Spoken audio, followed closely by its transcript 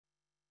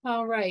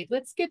All right,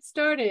 let's get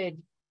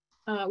started.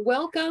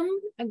 Welcome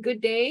and good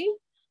day.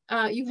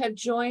 You have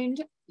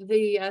joined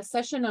the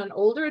session on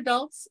older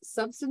adults,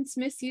 substance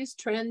misuse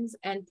trends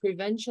and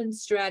prevention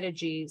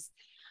strategies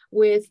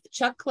with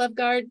Chuck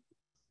Klevgard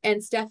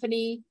and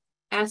Stephanie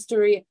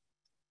Asteriadis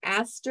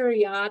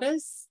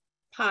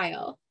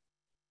Pyle.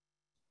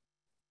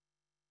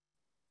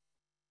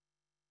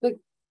 The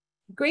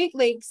Great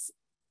Lakes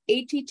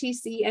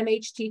ATTC,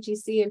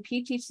 MHTTC, and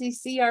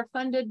PTCC are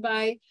funded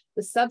by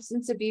the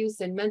Substance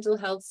Abuse and Mental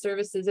Health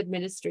Services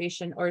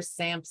Administration, or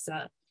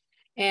SAMHSA,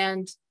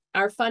 and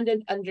are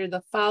funded under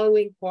the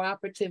following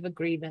cooperative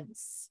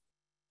agreements.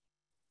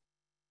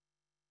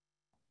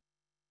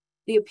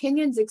 The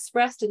opinions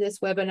expressed in this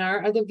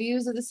webinar are the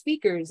views of the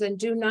speakers and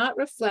do not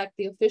reflect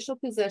the official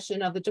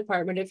position of the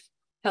Department of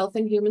Health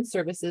and Human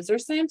Services, or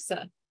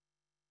SAMHSA.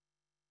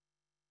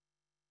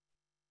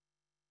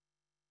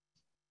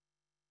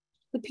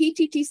 The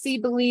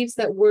PTTC believes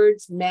that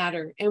words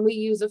matter, and we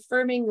use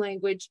affirming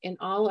language in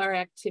all our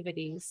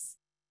activities.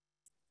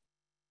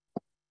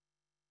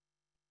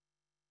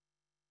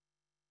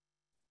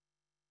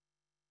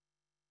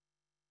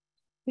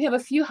 We have a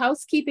few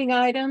housekeeping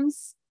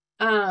items.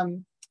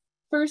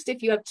 First,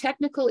 if you have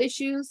technical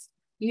issues,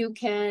 you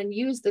can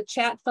use the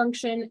chat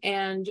function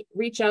and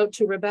reach out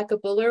to Rebecca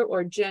Buller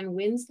or Jen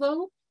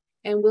Winslow,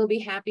 and we'll be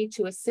happy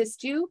to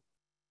assist you.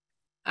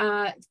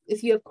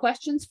 If you have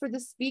questions for the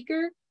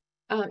speaker,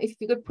 if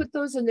you could put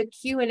those in the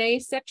Q&A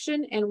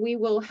section, and we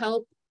will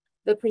help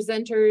the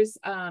presenters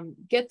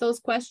get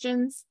those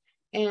questions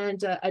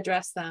and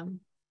address them.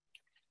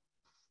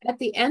 At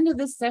the end of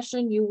this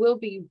session, you will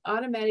be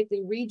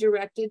automatically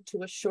redirected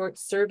to a short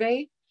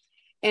survey,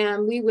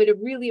 and we would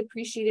really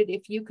appreciate it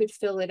if you could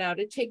fill it out.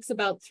 It takes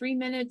about 3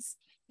 minutes,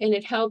 and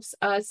it helps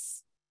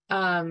us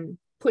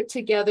put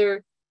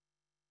together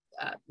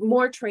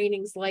more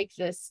trainings like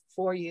this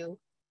for you.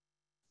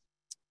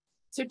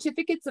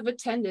 Certificates of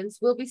attendance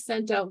will be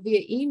sent out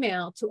via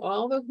email to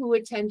all who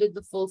attended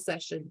the full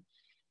session,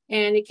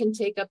 and it can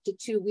take up to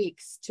 2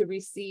 weeks to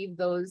receive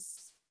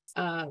those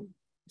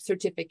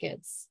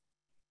certificates.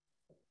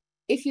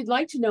 If you'd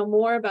like to know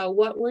more about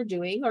what we're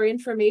doing or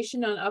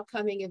information on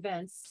upcoming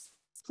events,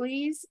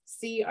 please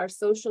see our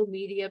social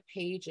media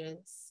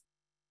pages.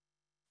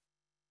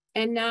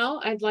 And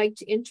now I'd like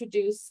to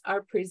introduce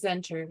our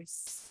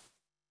presenters.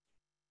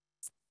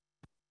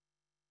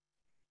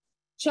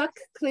 Chuck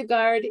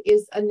Klevgard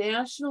is a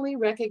nationally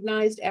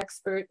recognized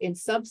expert in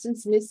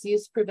substance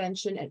misuse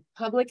prevention and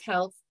public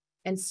health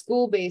and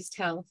school-based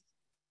health.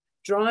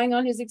 Drawing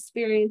on his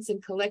experience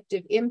in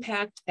collective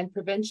impact and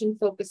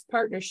prevention-focused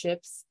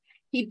partnerships,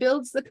 he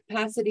builds the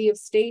capacity of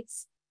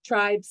states,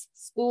 tribes,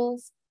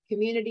 schools,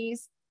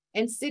 communities,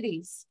 and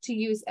cities to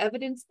use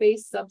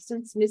evidence-based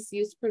substance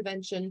misuse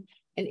prevention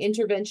and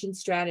intervention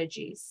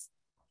strategies.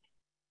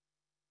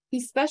 He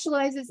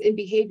specializes in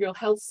behavioral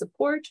health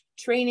support,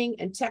 training,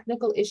 and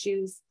technical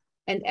issues,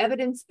 and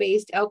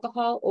evidence-based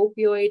alcohol,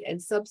 opioid,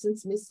 and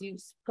substance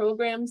misuse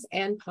programs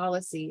and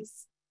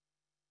policies.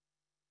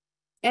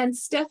 And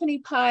Stephanie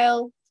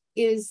Pyle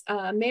is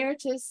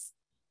emeritus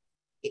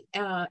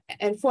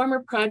and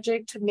former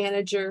project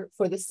manager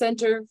for the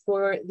Center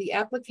for the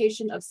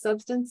Application of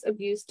Substance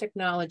Abuse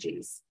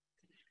Technologies.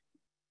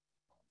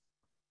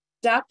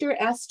 Dr.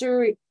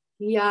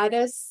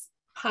 Asteriadis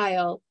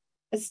Pyle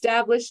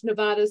established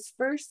Nevada's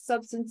first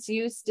substance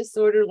use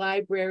disorder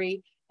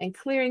library and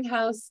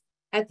clearinghouse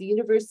at the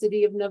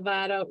University of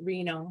Nevada,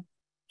 Reno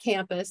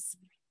campus.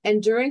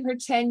 And during her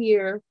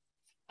tenure,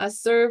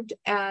 served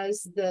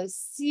as the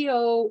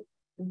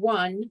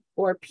CO1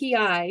 or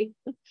PI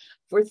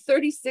for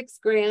 36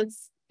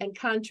 grants and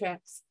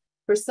contracts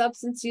for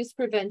substance use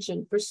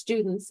prevention for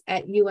students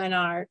at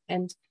UNR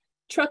and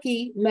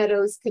Truckee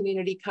Meadows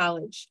Community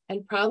College,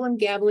 and problem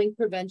gambling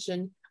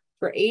prevention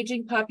for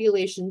aging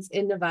populations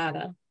in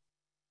Nevada.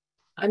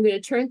 I'm going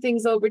to turn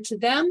things over to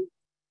them,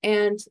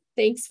 and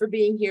thanks for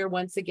being here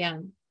once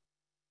again.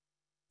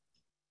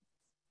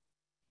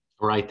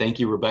 All right, thank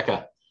you,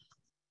 Rebecca.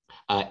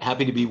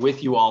 Happy to be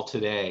with you all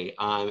today.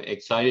 I'm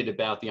excited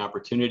about the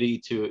opportunity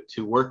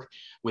to work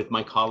with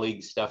my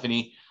colleague,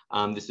 Stephanie.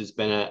 This has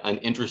been an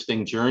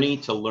interesting journey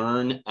to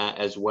learn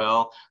as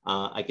well.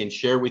 I can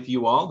share with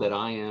you all that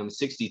I am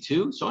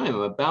 62, so I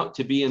am about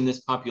to be in this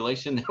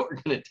population that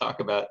we're going to talk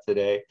about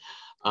today.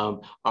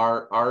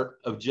 Our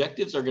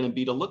objectives are going to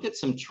be to look at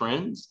some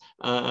trends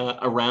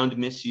around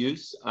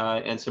misuse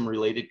and some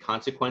related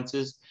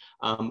consequences.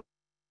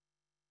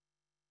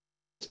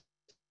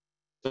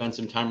 Spend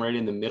some time right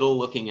in the middle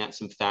looking at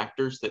some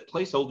factors that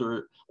place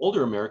older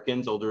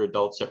Americans, older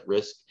adults at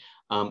risk.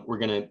 We're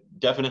going to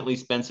definitely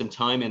spend some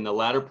time in the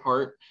latter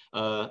part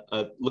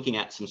looking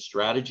at some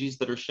strategies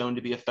that are shown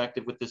to be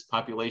effective with this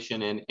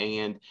population.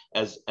 And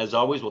as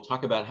always, we'll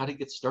talk about how to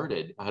get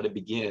started, how to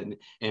begin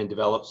and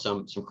develop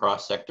some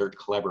cross-sector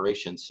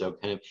collaboration. So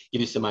kind of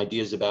give you some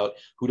ideas about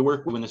who to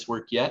work with in this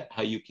work yet,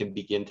 how you can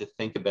begin to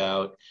think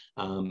about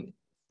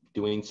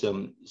doing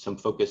some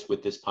focus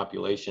with this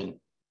population.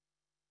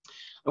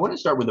 I want to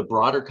start with a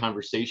broader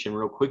conversation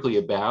real quickly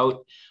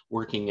about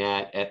working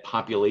at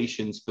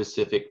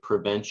population-specific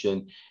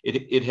prevention.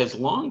 It has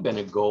long been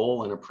a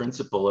goal and a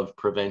principle of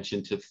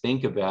prevention to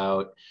think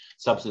about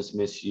substance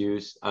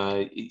misuse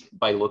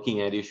by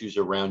looking at issues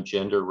around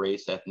gender,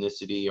 race,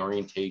 ethnicity,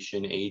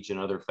 orientation, age, and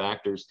other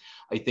factors.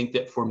 I think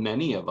that for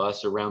many of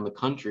us around the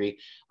country,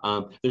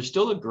 there's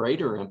still a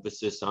greater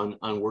emphasis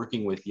on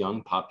working with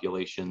young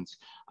populations.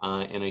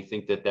 And I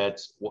think that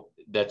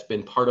that's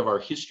been part of our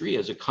history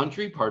as a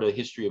country, part of the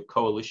history of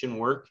coalition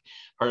work,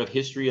 part of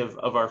history of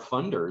our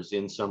funders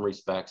in some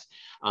respects.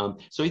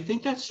 So I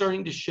think that's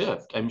starting to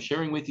shift. I'm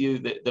sharing with you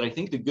that I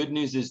think the good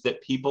news is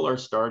that people are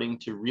starting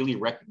to really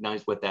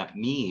recognize what that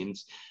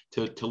means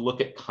to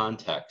look at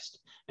context.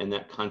 And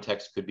that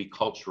context could be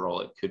cultural,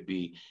 it could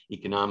be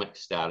economic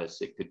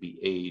status, it could be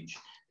age,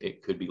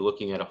 it could be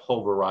looking at a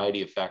whole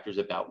variety of factors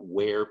about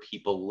where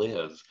people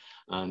live,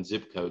 on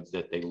zip codes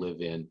that they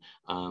live in,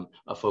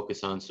 a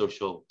focus on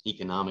social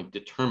economic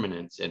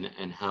determinants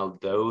and how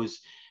those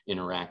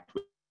interact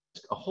with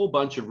a whole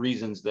bunch of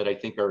reasons that I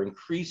think are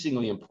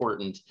increasingly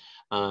important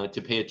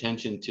to pay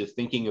attention to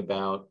thinking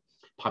about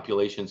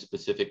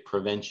population-specific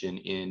prevention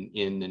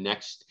in the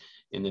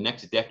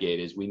next decade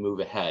as we move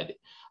ahead.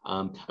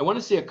 I want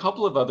to say a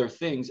couple of other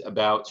things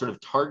about sort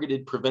of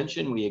targeted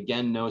prevention. We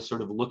again know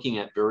sort of looking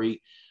at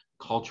very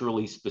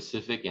culturally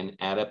specific and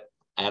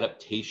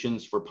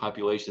adaptations for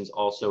populations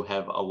also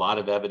have a lot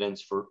of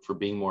evidence for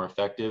being more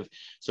effective.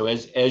 So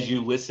as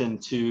you listen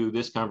to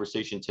this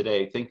conversation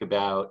today, think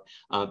about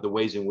the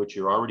ways in which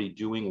you're already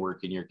doing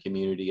work in your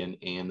community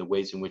and the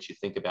ways in which you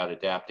think about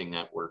adapting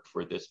that work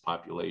for this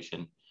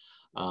population.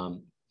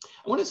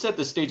 I want to set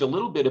the stage a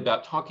little bit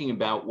about talking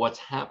about what's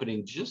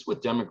happening just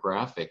with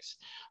demographics.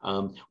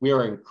 We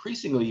are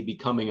increasingly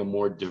becoming a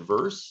more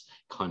diverse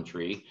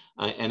country,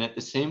 and at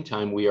the same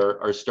time, we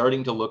are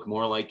starting to look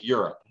more like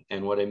Europe.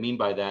 And what I mean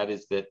by that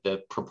is that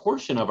the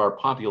proportion of our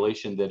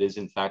population that is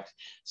in fact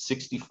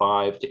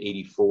 65 to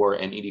 84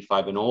 and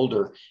 85 and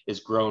older has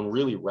grown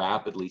really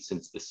rapidly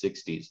since the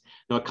 60s.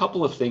 Now, a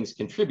couple of things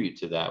contribute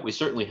to that. We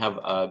certainly have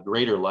a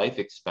greater life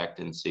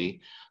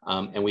expectancy,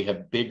 and we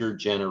have bigger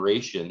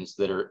generations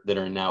that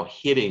are now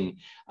hitting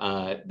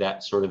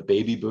that sort of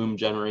baby boom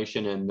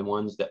generation, and the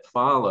ones that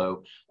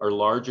follow are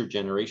larger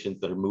generations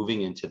that are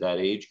moving into that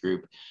age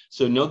group.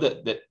 So know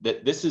that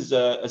this is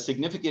a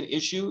significant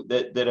issue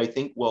that I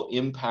think will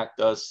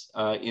impact us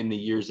in the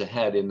years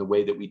ahead in the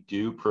way that we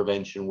do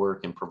prevention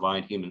work and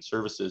provide human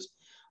services.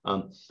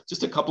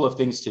 Just a couple of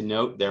things to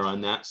note there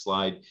on that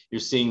slide.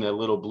 You're seeing the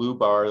little blue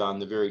bar on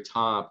the very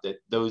top, that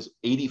those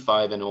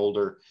 85 and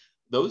older,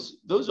 those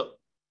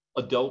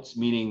adults,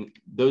 meaning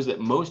those that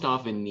most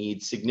often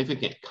need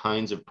significant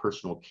kinds of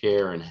personal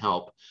care and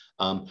help,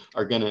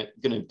 are gonna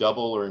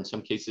double, or in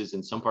some cases,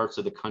 in some parts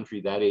of the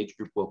country, that age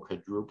group will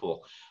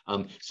quadruple.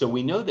 So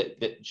we know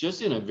that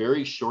just in a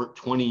very short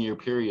 20-year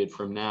period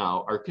from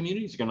now, our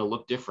communities are gonna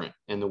look different,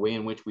 and the way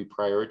in which we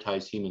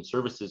prioritize human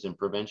services and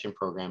prevention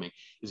programming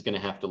is gonna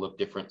have to look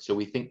different. So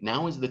we think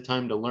now is the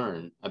time to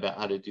learn about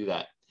how to do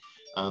that.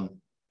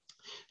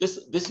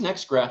 This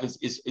next graph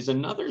is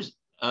another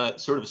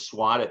sort of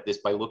swat at this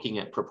by looking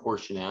at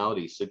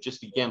proportionality. So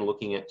just again,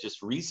 looking at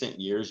just recent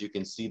years, you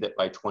can see that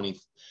by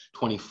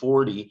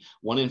 2040,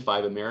 1 in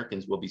 5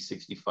 Americans will be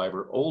 65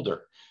 or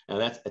older. Now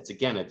that's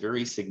again, a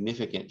very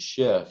significant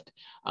shift.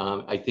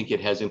 I think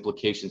it has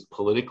implications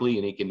politically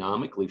and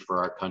economically for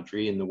our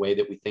country in the way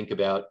that we think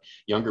about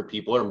younger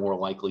people are more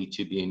likely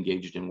to be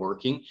engaged in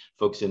working.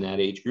 Folks in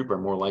that age group are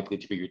more likely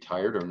to be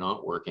retired or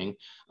not working.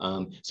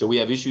 So we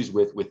have issues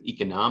with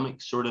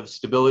economic sort of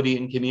stability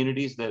in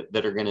communities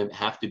that are going to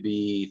have to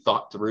be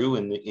thought through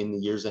in the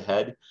years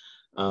ahead.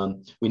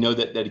 We know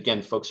that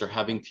again, folks are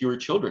having fewer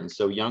children,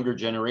 so younger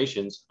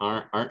generations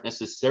aren't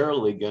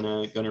necessarily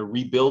gonna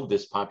rebuild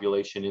this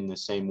population in the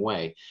same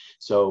way.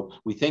 So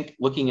we think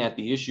looking at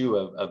the issue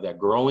of that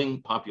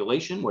growing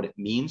population, what it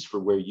means for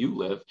where you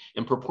live,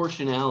 and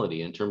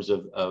proportionality in terms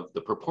of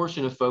the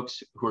proportion of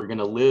folks who are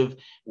gonna live,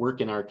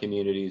 work in our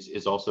communities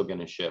is also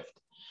gonna shift.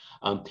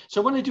 So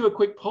I want to do a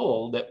quick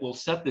poll that will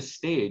set the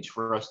stage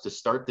for us to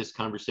start this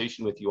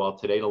conversation with you all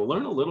today to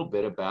learn a little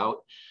bit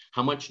about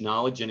how much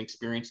knowledge and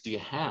experience do you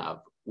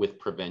have with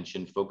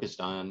prevention focused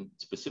on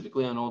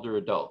specifically on older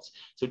adults.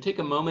 So take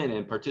a moment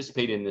and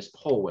participate in this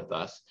poll with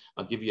us.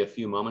 I'll give you a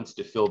few moments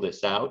to fill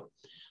this out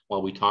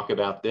while we talk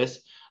about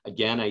this.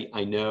 Again,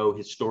 I know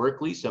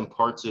historically some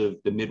parts of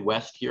the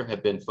Midwest here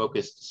have been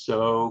focused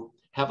so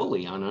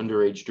heavily on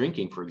underage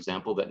drinking, for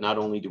example, that not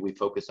only do we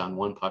focus on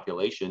one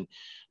population,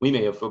 we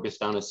may have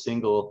focused on a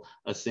single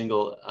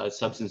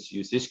substance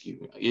use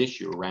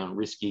issue around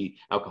risky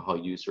alcohol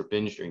use or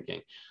binge drinking.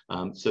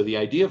 So the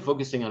idea of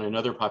focusing on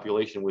another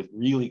population with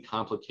really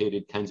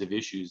complicated kinds of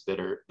issues that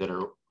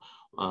are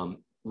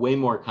way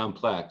more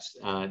complex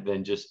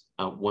than just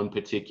one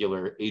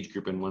particular age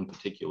group and one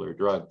particular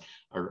drug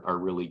are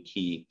really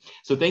key.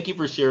 So thank you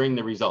for sharing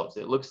the results.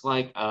 It looks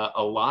like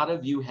a lot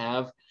of you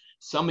have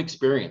some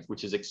experience,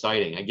 which is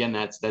exciting. Again,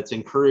 that's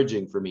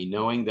encouraging for me,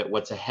 knowing that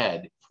what's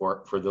ahead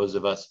for those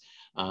of us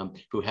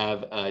who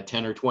have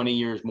 10 or 20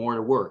 years more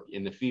to work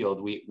in the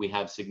field, we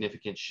have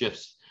significant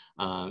shifts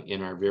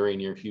in our very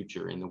near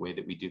future in the way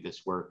that we do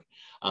this work.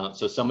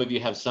 So some of you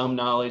have some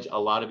knowledge, a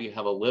lot of you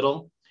have a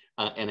little,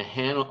 and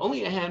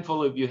only a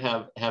handful of you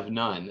have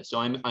none. So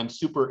I'm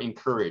super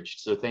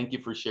encouraged. So thank you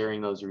for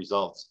sharing those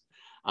results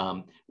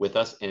with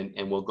us,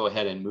 and we'll go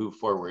ahead and move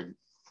forward.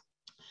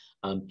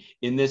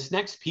 In this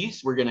next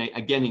piece, we're going to,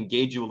 again,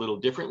 engage you a little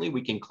differently.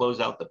 We can close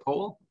out the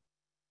poll.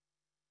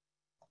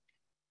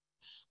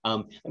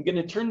 I'm going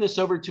to turn this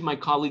over to my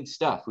colleague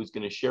Steph, who's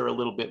going to share a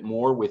little bit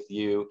more with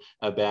you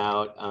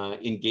about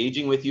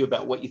engaging with you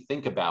about what you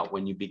think about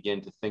when you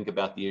begin to think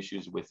about the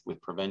issues with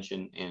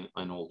prevention in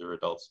older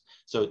adults.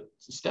 So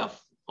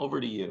Steph,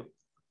 over to you.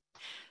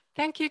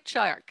 Thank you,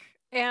 Chuck.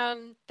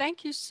 And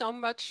thank you so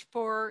much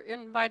for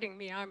inviting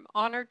me. I'm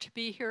honored to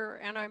be here,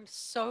 and I'm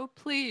so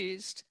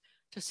pleased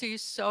to see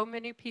so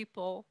many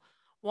people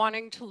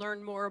wanting to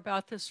learn more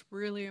about this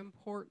really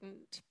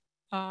important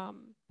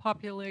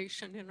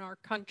population in our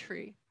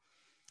country.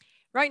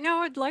 Right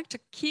now, I'd like to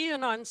key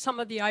in on some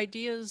of the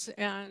ideas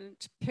and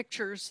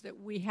pictures that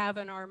we have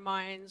in our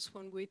minds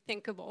when we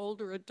think of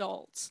older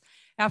adults.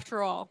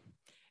 After all,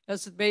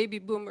 as the baby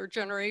boomer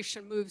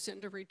generation moves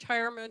into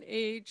retirement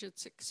age,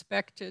 it's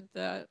expected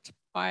that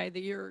by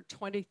the year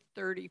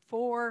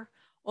 2034,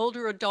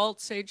 older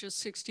adults ages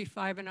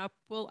 65 and up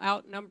will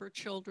outnumber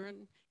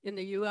children in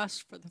the US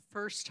for the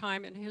first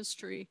time in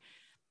history.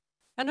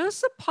 And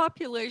as the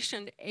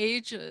population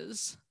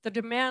ages, the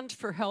demand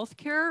for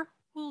healthcare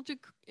will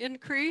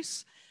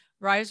increase.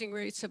 Rising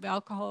rates of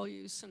alcohol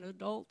use in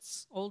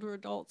adults, older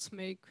adults,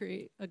 may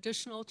create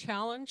additional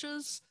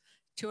challenges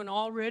to an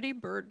already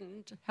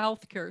burdened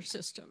healthcare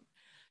system.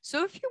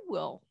 So if you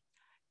will,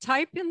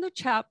 type in the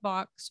chat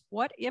box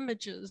what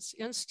images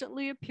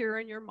instantly appear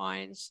in your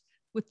minds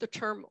with the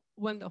term,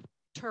 when the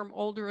term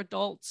older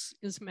adults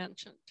is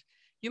mentioned.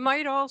 You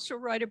might also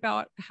write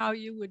about how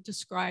you would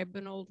describe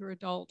an older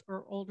adult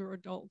or older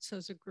adults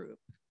as a group.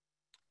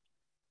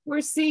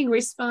 We're seeing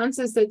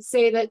responses that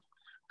say that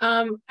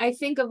I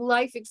think of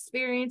life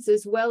experience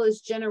as well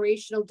as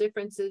generational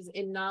differences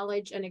in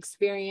knowledge and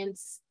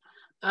experience.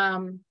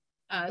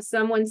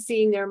 Someone's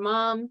seeing their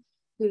mom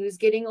who's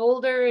getting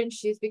older and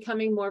she's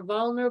becoming more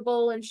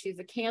vulnerable, and she's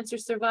a cancer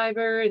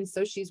survivor, and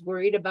so she's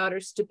worried about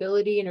her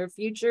stability and her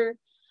future.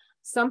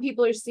 Some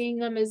people are seeing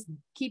them as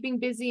keeping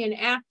busy and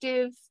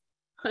active.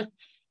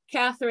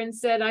 Catherine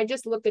said, I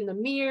just look in the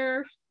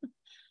mirror.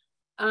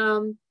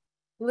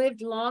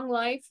 Lived long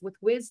life with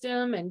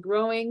wisdom and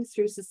growing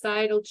through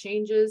societal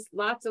changes,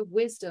 lots of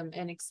wisdom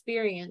and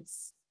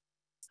experience.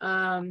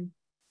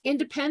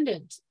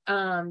 Independent,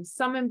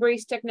 some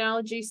embrace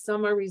technology,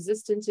 some are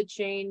resistant to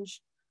change.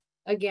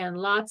 Again,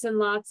 lots and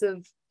lots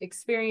of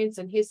experience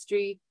and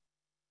history.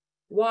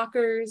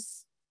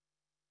 Walkers.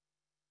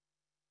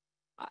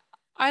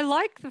 I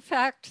like the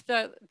fact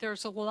that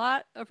there's a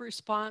lot of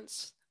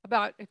response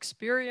about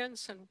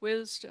experience and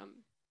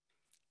wisdom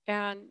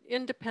and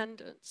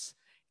independence.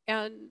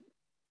 And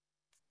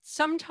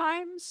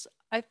sometimes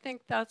I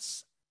think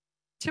that's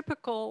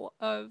typical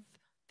of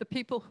the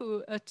people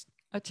who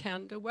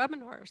attend a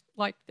webinar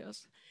like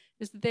this,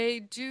 is they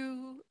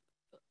do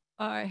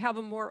have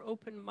a more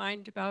open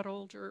mind about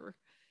older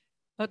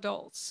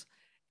adults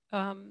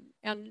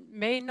and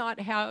may not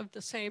have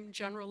the same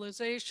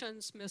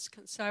generalizations,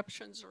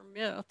 misconceptions, or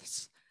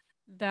myths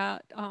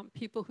that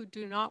people who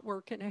do not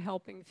work in a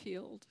helping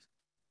field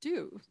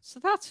do. So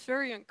that's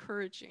very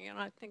encouraging, and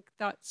I think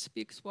that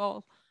speaks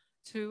well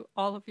to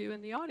all of you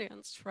in the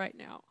audience right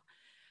now.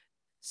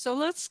 So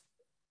let's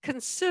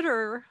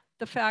consider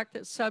the fact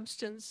that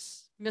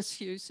substance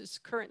misuse is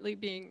currently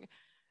being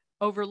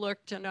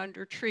overlooked and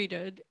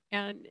undertreated.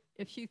 And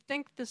if you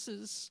think this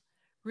is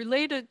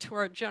related to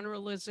our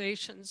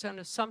generalizations and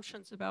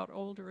assumptions about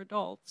older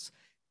adults,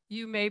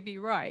 you may be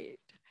right.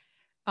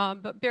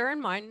 But bear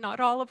in mind, not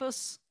all of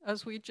us,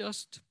 as you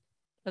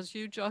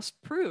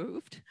just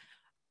proved,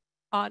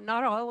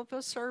 not all of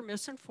us are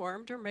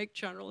misinformed or make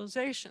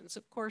generalizations,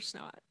 of course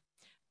not.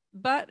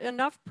 But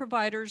enough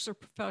providers or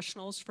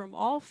professionals from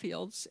all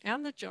fields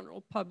and the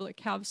general public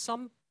have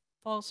some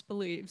false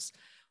beliefs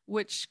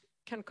which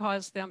can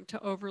cause them to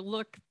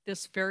overlook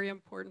this very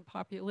important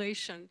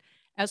population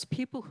as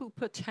people who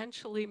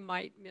potentially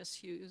might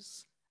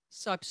misuse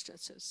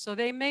substances. So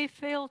they may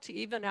fail to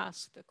even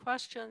ask the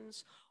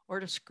questions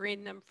or to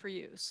screen them for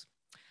use.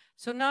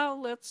 So now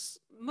let's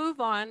move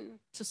on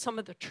to some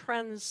of the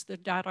trends the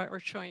data are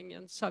showing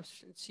in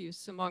substance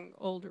use among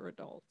older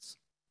adults.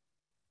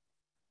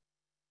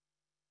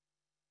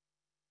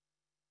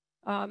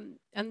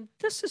 And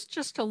this is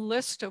just a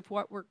list of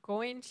what we're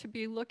going to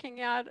be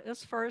looking at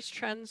as far as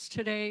trends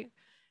today.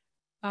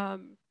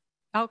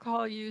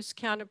 Alcohol use,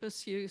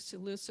 cannabis use,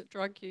 illicit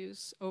drug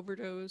use,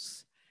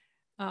 overdose,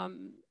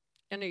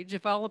 any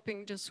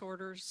developing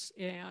disorders,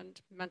 and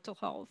mental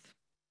health.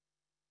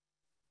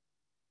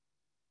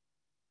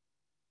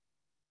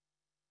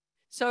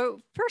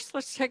 So first,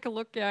 let's take a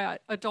look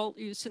at adult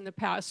use in the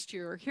past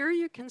year. Here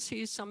you can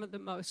see some of the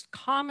most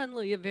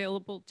commonly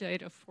available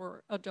data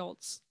for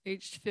adults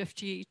aged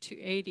 50 to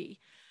 80.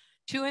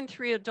 2 in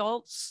 3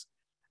 adults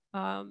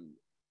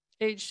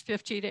aged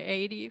 50 to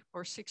 80,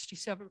 or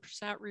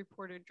 67%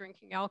 reported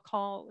drinking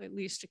alcohol at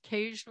least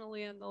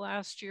occasionally in the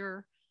last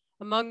year.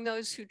 Among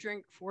those who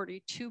drink,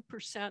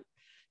 42%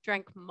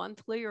 drank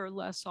monthly or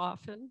less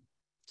often.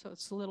 So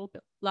it's a little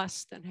bit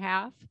less than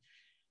half.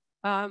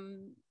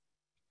 On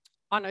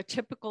a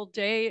typical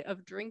day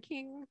of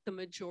drinking, the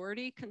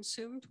majority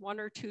consumed 1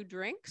 or 2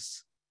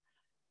 drinks.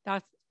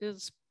 That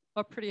is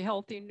a pretty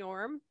healthy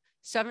norm.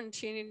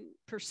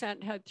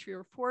 17% had 3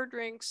 or 4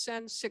 drinks,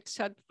 and 6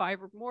 had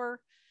 5 or more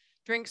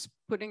drinks,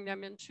 putting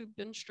them into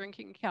binge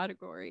drinking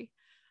category.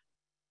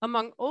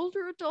 Among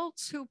older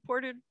adults who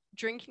reported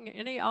drinking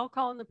any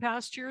alcohol in the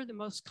past year, the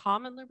most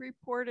commonly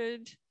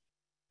reported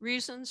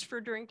reasons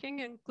for drinking,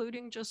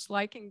 including just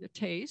liking the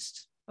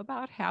taste,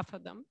 about half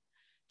of them,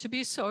 to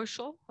be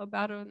social,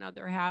 about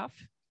another half,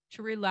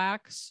 to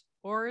relax,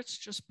 or it's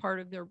just part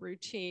of their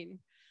routine.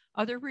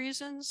 Other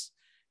reasons,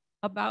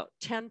 about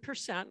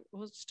 10%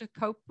 was to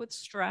cope with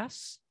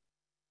stress,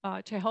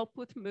 to help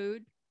with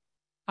mood,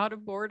 out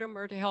of boredom,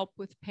 or to help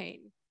with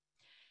pain.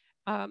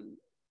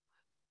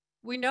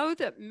 We know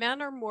that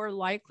men are more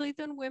likely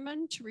than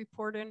women to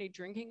report any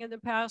drinking in the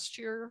past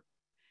year,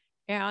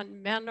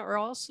 and men are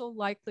also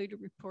likely to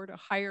report a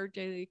higher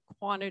daily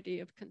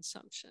quantity of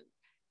consumption.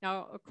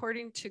 Now,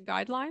 according to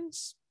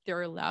guidelines,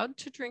 they're allowed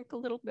to drink a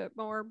little bit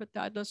more, but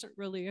that doesn't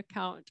really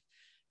account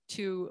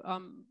to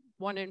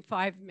 1 in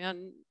 5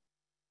 men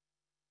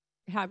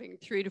having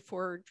 3 to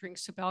 4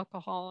 drinks of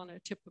alcohol on a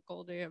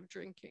typical day of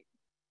drinking.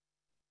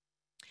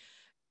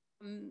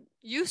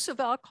 Use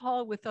of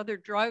alcohol with other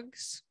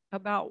drugs,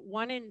 about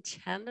 1 in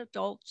 10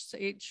 adults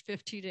aged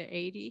 50 to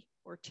 80,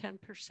 or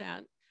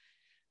 10%,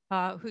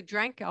 who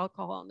drank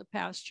alcohol in the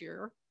past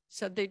year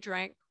said they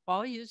drank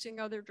while using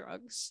other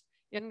drugs,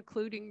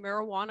 including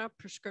marijuana,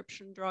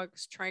 prescription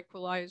drugs,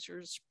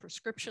 tranquilizers,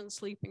 prescription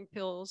sleeping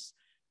pills,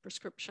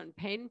 prescription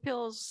pain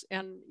pills,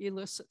 and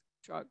illicit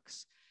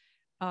drugs.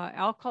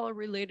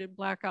 Alcohol-related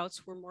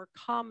blackouts were more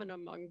common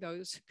among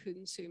those who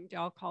consumed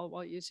alcohol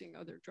while using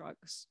other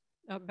drugs,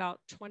 about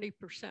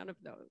 20% of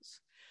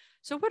those.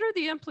 So what are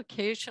the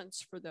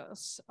implications for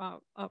this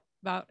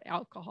about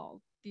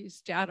alcohol, these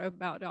data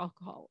about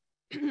alcohol?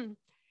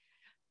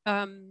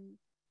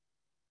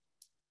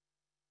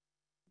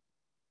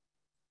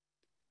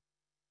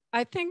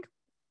 I think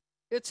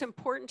it's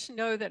important to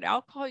know that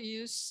alcohol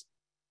use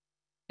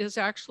is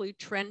actually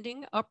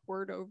trending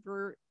upward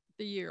over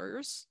the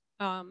years.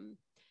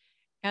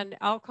 And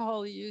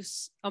alcohol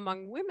use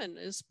among women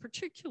is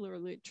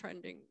particularly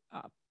trending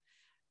up.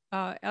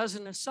 As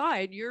an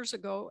aside, years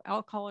ago,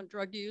 alcohol and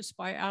drug use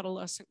by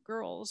adolescent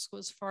girls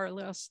was far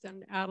less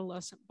than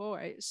adolescent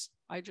boys.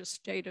 I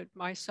just dated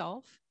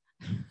myself.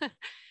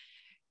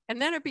 And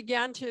then it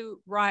began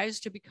to rise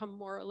to become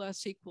more or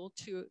less equal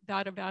to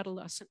that of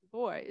adolescent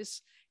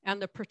boys.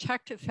 And the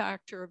protective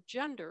factor of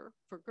gender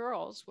for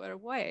girls went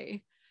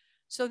away.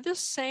 So this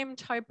same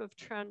type of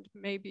trend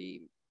may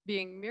be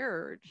being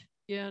mirrored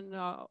in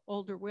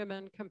older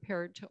women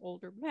compared to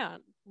older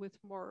men, with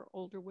more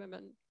older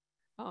women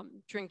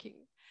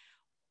drinking.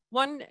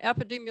 One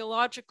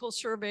epidemiological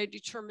survey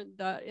determined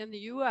that in the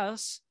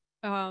US,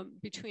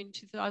 between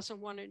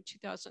 2001 and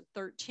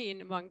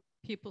 2013, among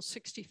people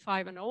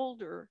 65 and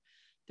older,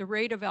 the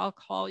rate of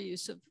alcohol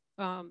use of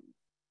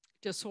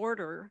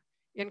disorder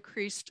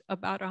increased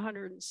about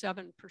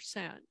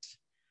 107%.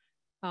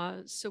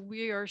 So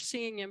we are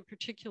seeing in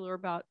particular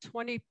about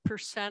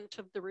 20%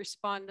 of the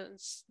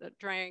respondents that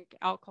drank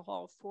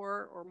alcohol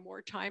 4 or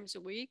more times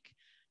a week,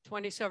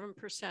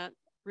 27%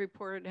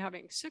 reported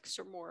having 6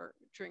 or more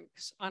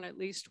drinks on at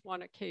least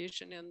one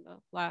occasion in the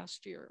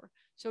last year.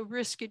 So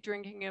risky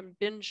drinking and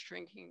binge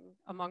drinking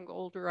among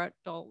older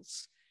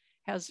adults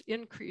has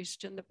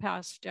increased in the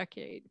past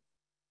decade.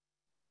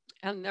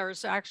 And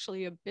there's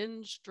actually a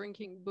binge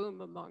drinking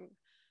boom among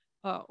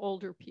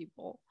older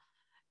people.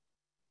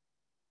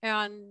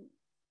 And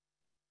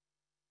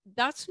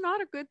that's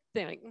not a good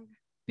thing,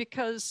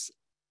 because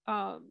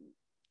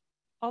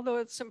although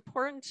it's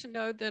important to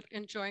know that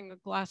enjoying a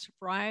glass of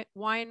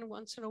wine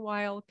once in a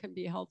while can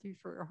be healthy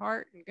for your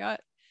heart and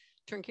gut,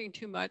 drinking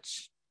too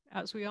much,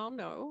 as we all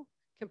know,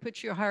 can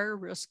put you at higher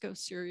risk of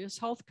serious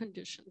health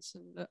conditions.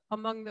 And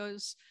among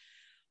those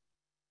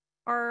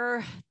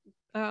are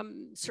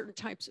certain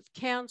types of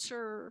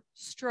cancer,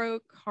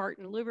 stroke, heart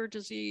and liver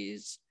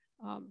disease,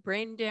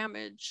 brain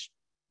damage.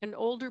 In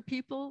older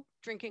people,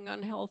 drinking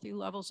unhealthy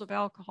levels of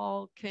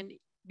alcohol can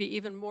be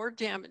even more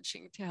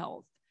damaging to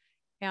health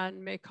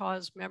and may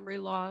cause memory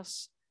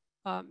loss,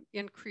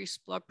 increased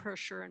blood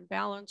pressure and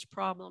balance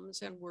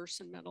problems, and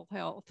worsen mental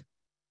health.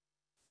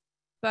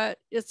 But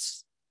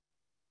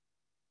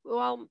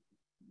well,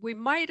 we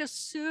might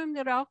assume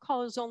that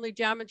alcohol is only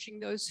damaging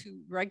those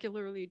who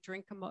regularly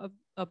drink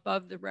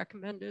above the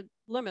recommended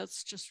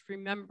limits. Just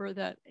remember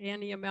that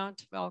any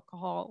amount of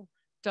alcohol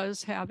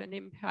does have an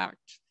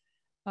impact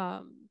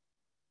on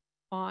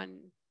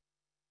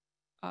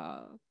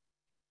the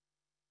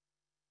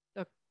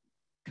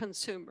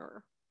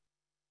consumer.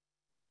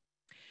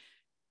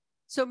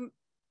 So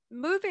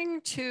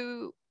moving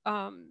to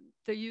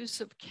the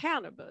use of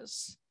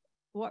cannabis,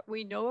 what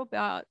we know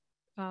about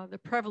the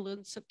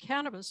prevalence of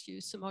cannabis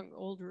use among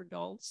older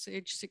adults,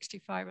 age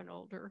 65 and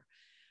older,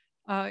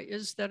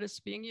 is that it's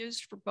being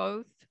used for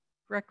both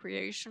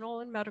recreational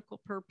and medical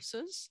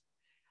purposes.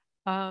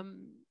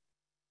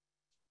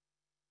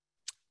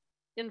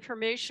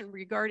 Information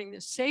regarding the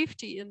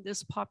safety in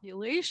this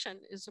population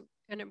is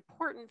an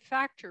important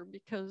factor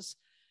because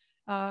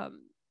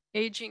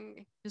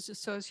aging is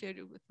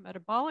associated with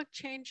metabolic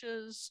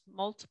changes,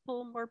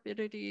 multiple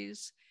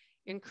morbidities,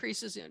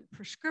 increases in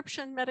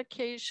prescription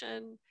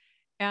medication,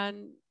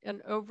 and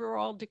an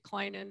overall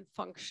decline in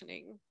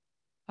functioning.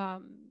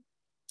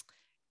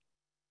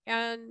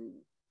 And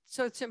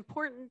so it's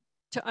important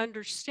to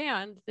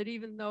understand that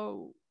even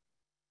though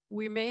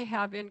we may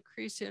have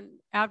increase in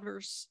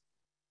adverse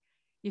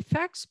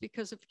effects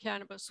because of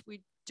cannabis,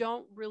 we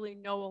don't really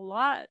know a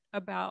lot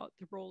about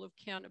the role of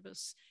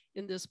cannabis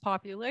in this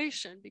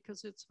population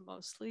because it's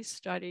mostly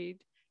studied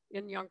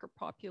in younger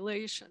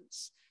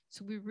populations.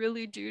 So we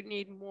really do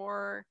need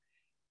more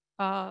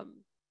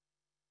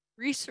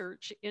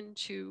research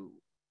into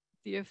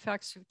the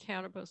effects of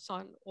cannabis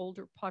on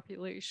older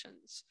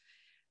populations.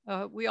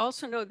 We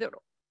also know that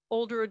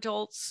older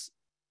adults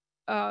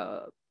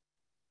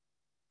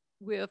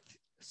with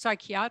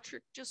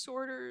psychiatric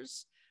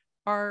disorders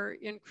are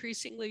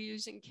increasingly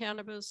using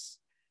cannabis,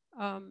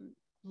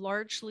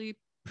 largely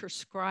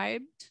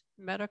prescribed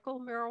medical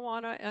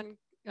marijuana and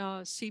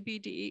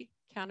CBD,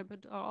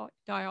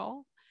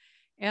 cannabidiol.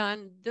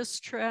 And this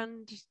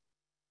trend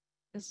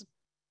has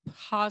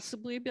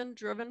possibly been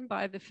driven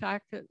by the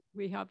fact that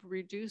we have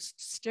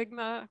reduced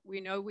stigma.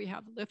 We know we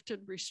have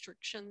lifted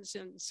restrictions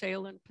in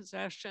sale and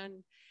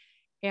possession.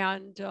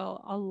 And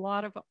a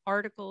lot of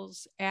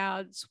articles,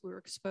 ads, we're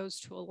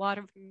exposed to a lot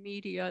of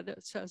media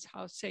that says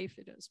how safe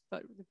it is.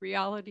 But the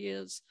reality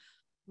is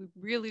we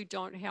really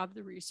don't have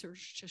the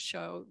research to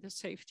show the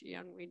safety,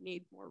 and we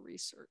need more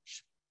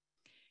research.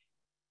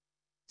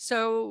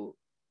 So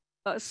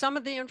some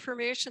of the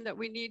information that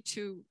we need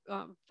to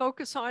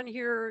focus on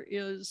here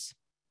is,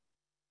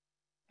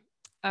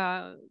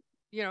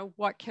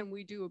 what can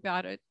we do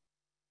about it?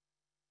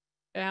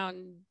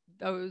 And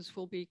those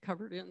will be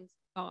covered in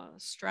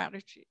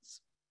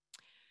strategies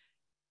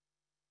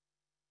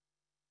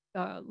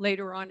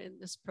later on in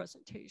this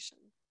presentation.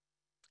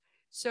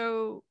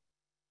 So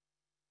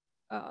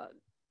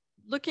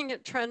looking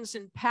at trends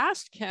in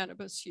past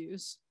cannabis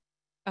use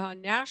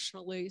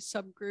nationally,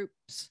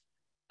 subgroups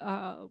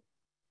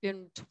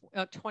in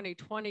a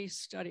 2020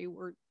 study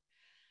were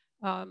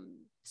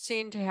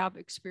seen to have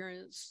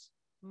experienced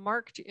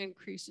marked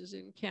increases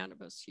in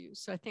cannabis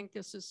use. I think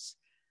this is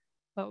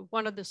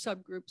one of the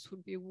subgroups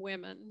would be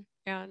women.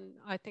 And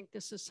I think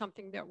this is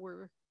something that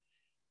we're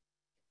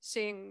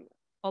seeing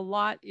a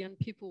lot in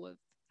people with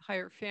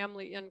higher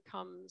family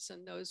incomes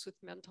and those with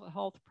mental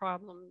health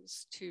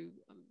problems to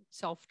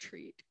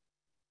self-treat.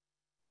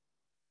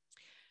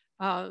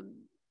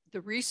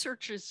 The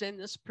researchers in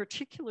this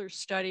particular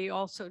study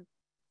also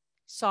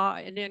saw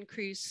an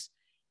increase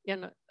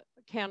in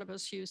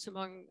cannabis use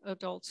among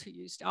adults who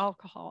used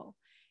alcohol.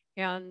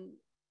 And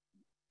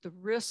the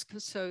risk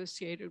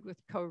associated with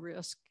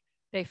co-risk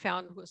they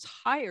found was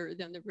higher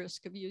than the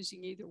risk of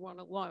using either one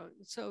alone.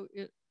 So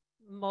it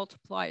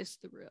multiplies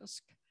the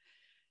risk.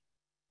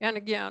 And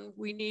again,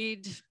 we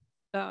need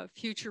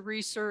future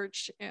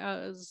research,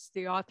 as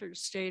the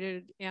authors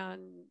stated,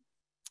 and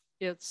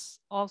it's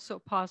also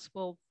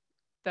possible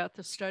that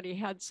the study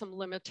had some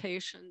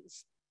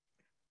limitations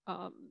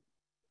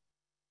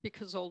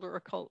because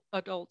older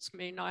adults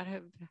may not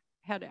have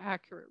had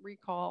accurate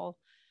recall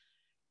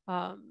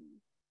of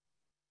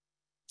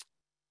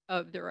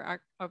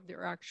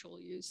their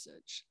actual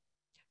usage.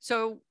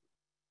 So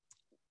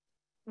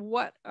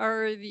what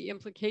are the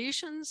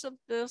implications of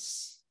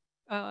this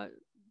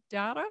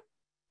data,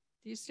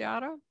 these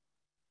data?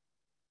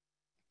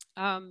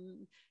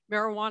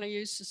 Marijuana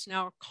use is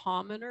now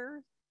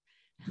commoner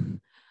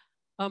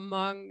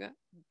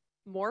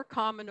more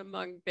common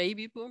among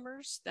baby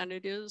boomers than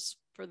it is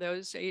for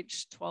those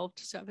aged 12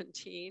 to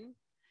 17.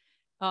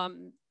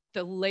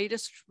 The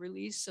latest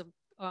release of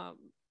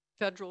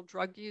Federal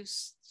Drug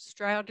Use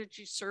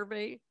Strategy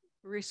Survey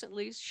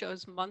recently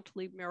shows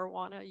monthly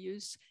marijuana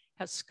use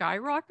has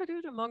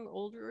skyrocketed among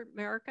older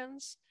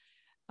Americans.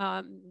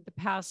 The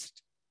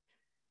past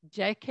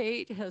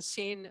decade has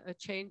seen a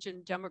change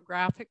in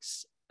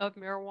demographics of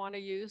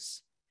marijuana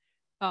use.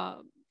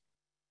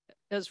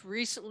 As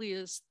recently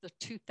as the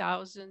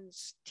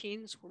 2000s,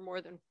 teens were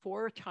more than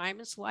 4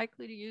 times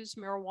likely to use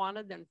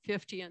marijuana than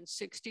 50 and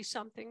 60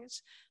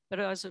 somethings. But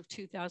as of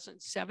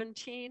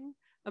 2017,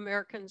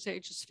 Americans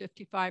ages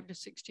 55 to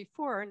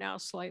 64 are now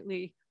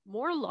slightly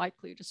more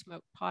likely to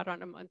smoke pot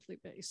on a monthly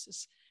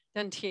basis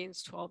than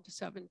teens 12 to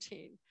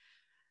 17.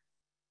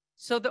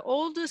 So the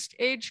oldest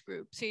age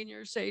group,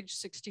 seniors age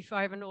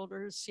 65 and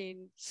older, has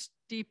seen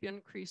steep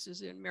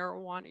increases in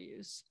marijuana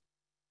use,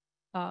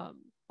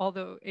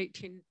 although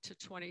 18 to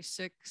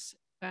 26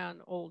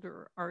 and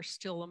older are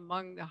still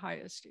among the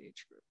highest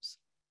age groups.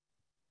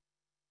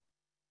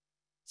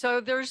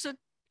 So there's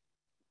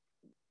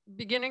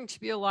beginning to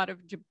be a lot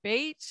of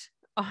debate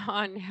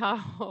on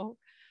how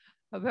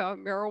about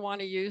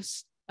marijuana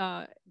use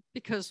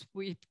because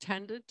we've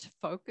tended to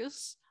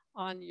focus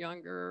on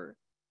younger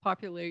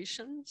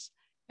populations.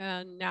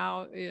 And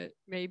now it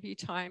may be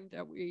time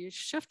that we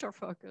shift our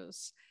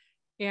focus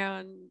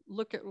and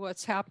look at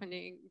what's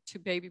happening to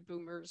baby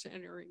boomers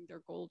entering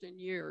their golden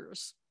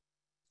years.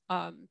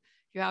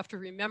 You have to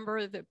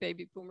remember that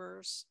baby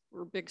boomers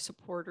were big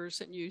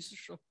supporters and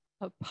users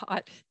of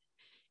pot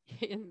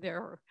in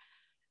their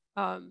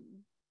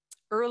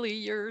early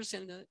years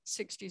in the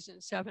 60s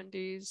and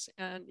 70s,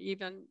 and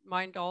even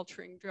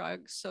mind-altering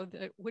drugs, so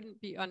that it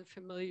wouldn't be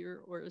unfamiliar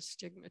or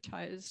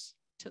stigmatizing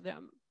to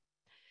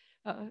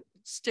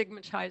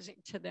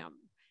them.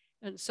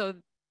 And so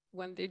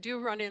when they do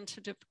run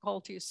into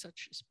difficulties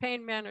such as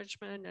pain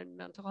management and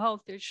mental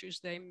health issues,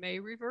 they may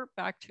revert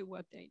back to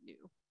what they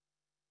knew.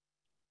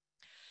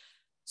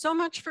 So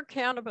much for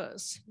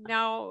cannabis.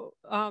 Now,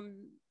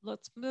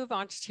 let's move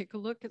on to take a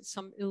look at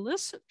some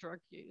illicit drug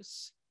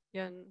use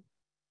in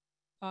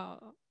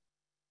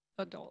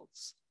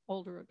adults,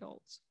 older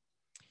adults.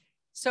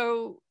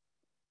 So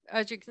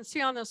as you can see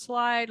on the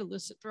slide,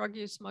 illicit drug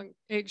use among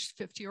aged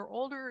 50 or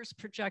older is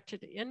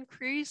projected to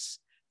increase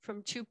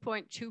from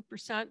 2.2% to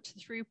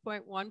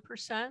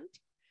 3.1%.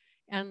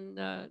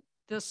 And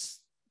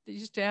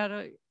these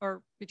data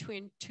are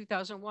between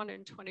 2001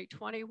 and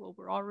 2020. Well,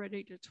 we're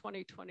already to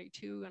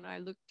 2022, and I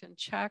looked and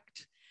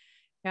checked,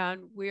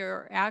 and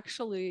we're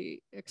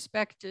actually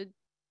expected,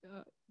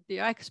 the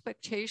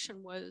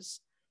expectation was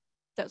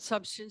that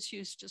substance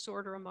use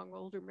disorder among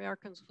older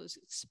Americans was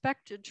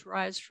expected to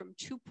rise from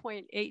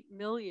 2.8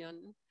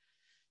 million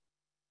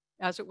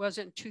as it was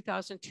in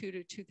 2002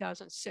 to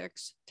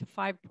 2006 to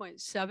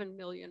 5.7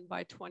 million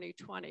by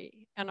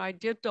 2020. And I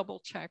did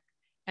double check,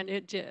 and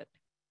it did.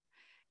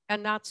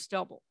 And that's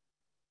double.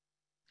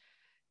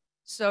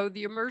 So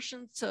the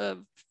emergence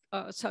of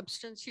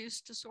substance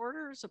use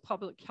disorder as a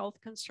public health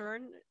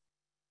concern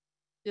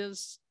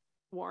is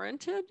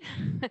warranted.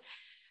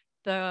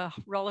 The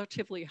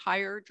relatively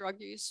higher drug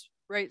use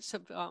rates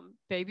of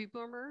baby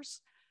boomers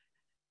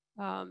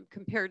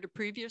compared to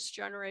previous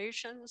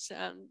generations,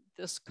 and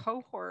this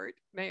cohort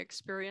may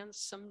experience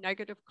some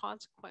negative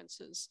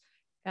consequences,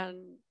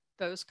 and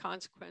those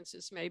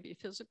consequences may be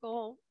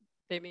physical,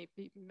 they may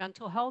be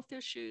mental health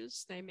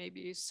issues, they may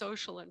be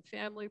social and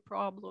family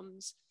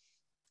problems,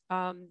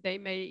 they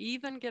may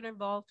even get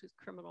involved with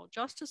criminal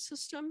justice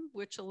system,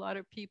 which a lot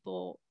of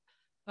people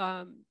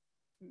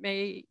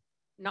may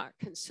not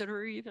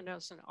consider even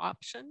as an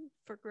option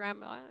for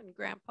grandma and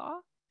grandpa.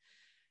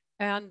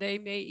 And they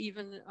may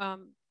even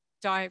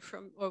die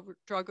from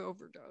drug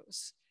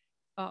overdose.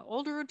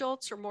 Older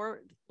adults are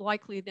more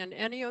likely than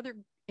any other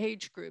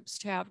age groups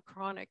to have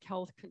chronic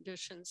health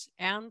conditions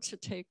and to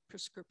take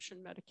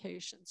prescription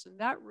medications. And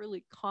that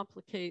really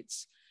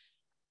complicates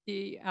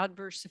the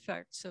adverse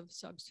effects of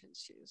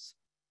substance use.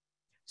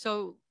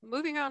 So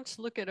moving on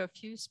to look at a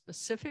few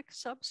specific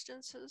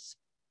substances.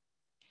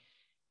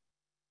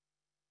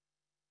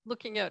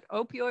 Looking at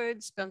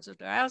opioids,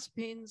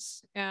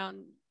 benzodiazepines,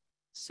 and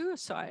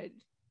suicide.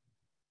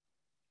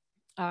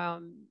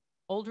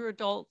 Older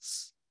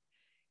adults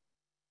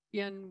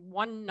in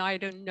one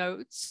NIDA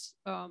notes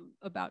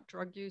about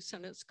drug use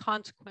and its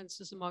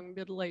consequences among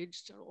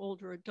middle-aged and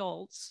older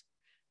adults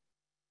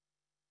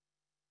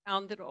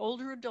found that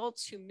older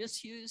adults who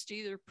misused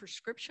either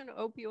prescription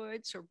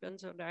opioids or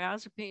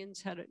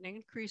benzodiazepines had an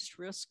increased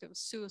risk of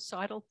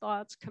suicidal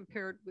thoughts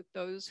compared with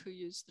those who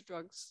used the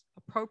drugs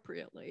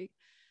appropriately.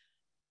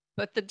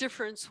 But the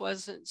difference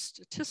wasn't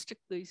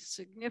statistically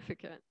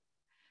significant.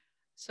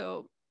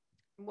 So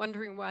I'm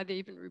wondering why they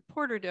even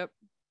reported it.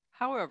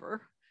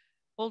 However,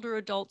 older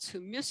adults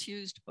who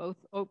misused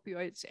both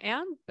opioids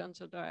and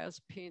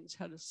benzodiazepines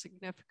had a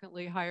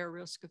significantly higher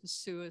risk of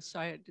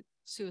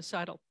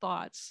suicidal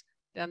thoughts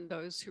than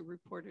those who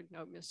reported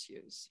no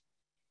misuse.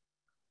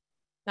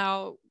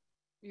 Now,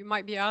 you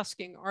might be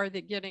asking, are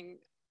they getting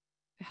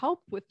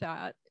help with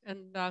that?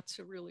 And that's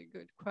a really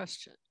good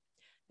question.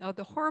 Now,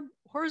 the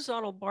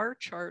horizontal bar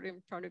chart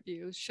in front of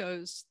you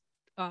shows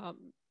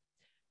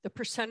the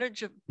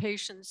percentage of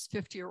patients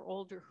 50 or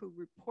older who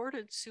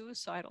reported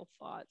suicidal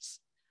thoughts.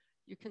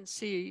 You can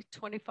see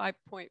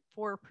 25.4%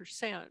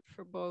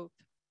 for both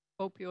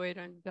opioid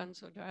and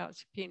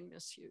benzodiazepine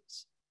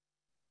misuse.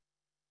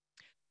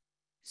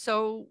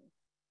 So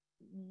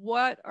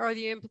what are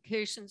the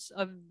implications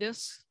of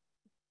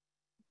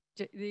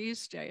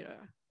these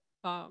data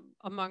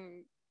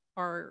among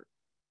our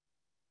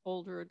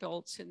older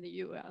adults in the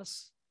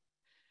US?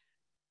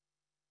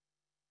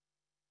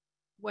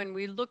 When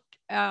we look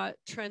at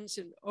trends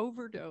in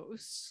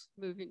overdose,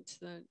 moving to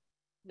the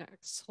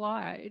next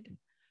slide,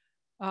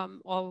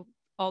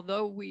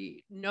 although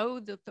we know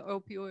that the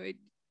opioid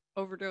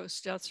overdose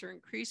deaths are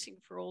increasing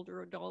for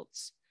older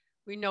adults,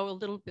 we know a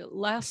little bit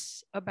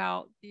less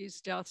about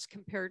these deaths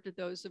compared to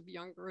those of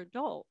younger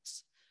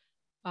adults.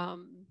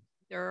 There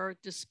are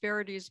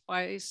disparities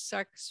by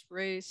sex,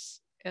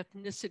 race,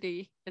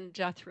 ethnicity, and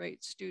death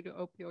rates due to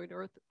opioid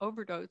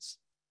overdose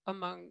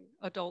among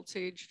adults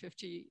aged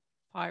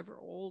 55 or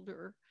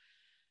older.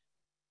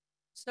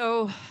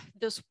 So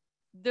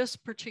this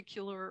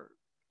particular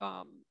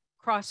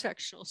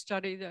cross-sectional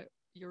study that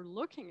you're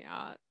looking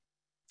at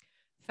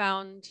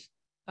found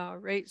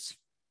rates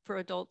for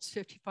adults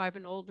 55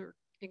 and older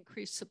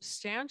increased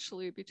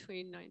substantially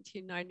between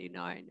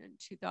 1999 and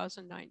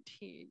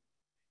 2019.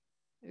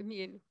 I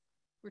mean,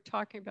 we're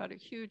talking about a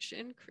huge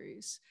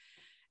increase.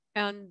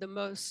 And the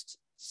most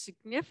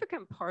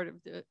significant part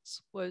of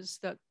this was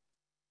that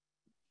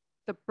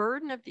the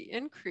burden of the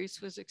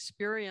increase was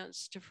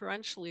experienced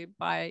differentially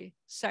by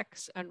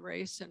sex and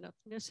race and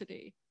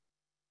ethnicity.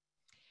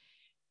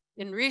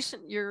 In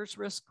recent years,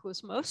 risk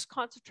was most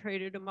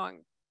concentrated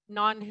among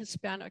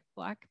non-Hispanic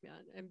Black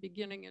men, and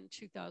beginning in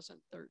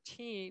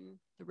 2013,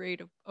 the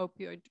rate of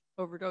opioid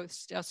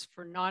overdose deaths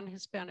for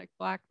non-Hispanic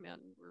Black men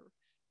were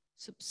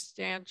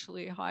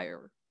substantially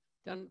higher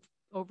than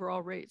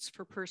overall rates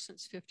for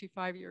persons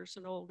 55 years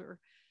and older,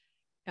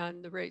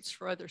 and the rates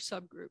for other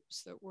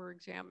subgroups that were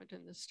examined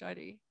in the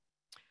study.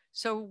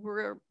 So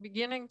we're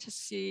beginning to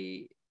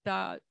see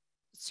that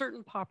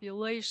certain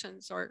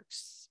populations are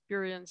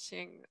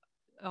experiencing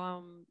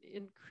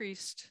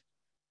increased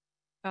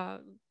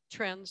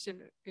trends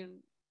in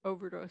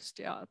overdose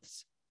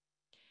deaths.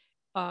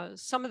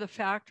 Some of the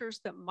factors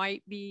that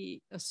might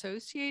be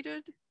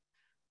associated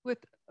with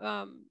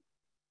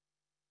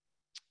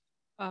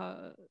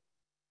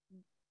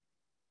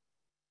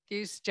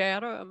these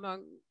data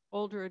among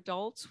older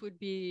adults would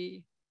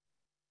be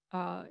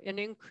an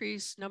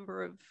increased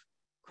number of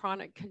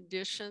chronic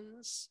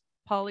conditions,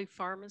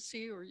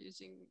 polypharmacy, or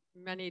using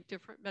many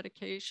different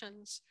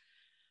medications,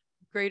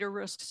 greater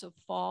risks of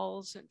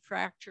falls and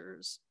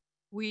fractures.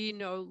 We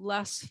know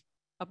less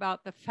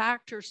about the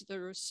factors that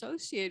are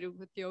associated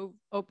with the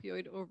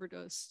opioid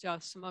overdose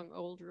deaths among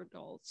older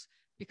adults,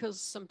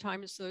 because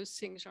sometimes those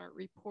things aren't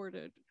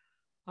reported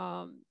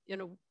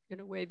in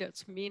a way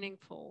that's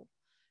meaningful.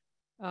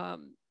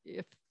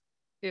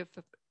 If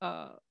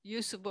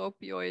use of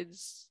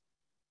opioids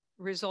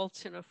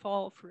results in a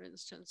fall, for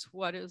instance,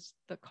 what is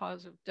the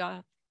cause of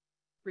death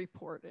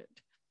reported?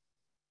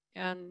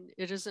 And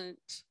it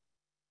isn't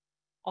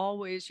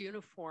always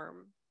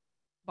uniform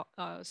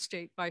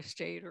state by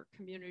state or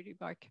community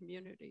by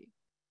community.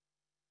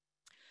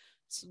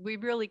 So we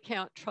really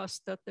can't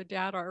trust that the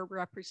data are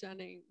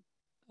representing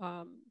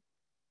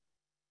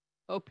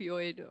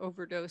opioid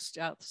overdose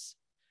deaths.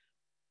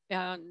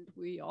 And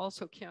we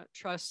also can't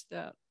trust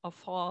that a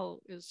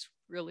fall is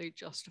really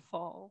just a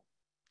fall.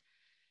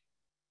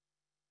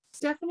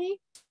 Stephanie?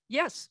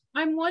 Yes.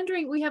 I'm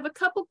wondering, we have a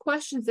couple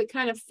questions that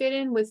kind of fit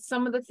in with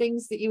some of the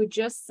things that you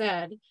just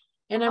said.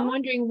 And I'm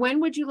wondering, when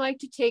would you like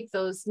to take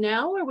those,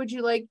 now, or would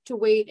you like to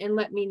wait and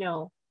let me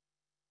know?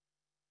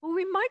 Well,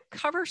 we might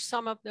cover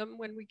some of them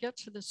when we get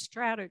to the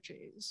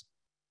strategies.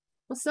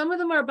 Well, some of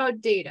them are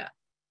about data.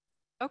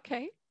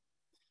 Okay.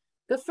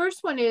 The first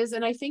one is,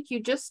 and I think you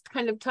just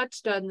kind of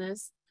touched on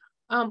this,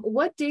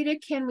 what data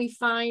can we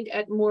find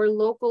at more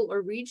local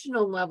or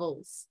regional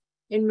levels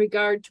in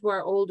regard to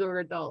our older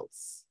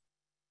adults?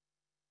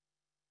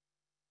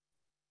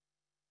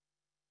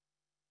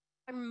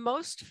 I'm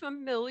most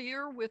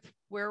familiar with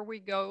where we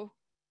go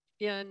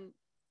in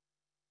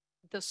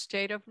the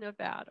state of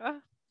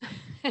Nevada.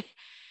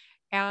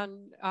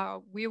 And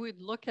we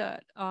would look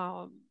at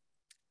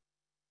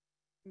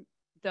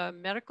the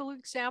medical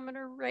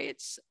examiner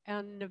rates,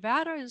 and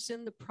Nevada is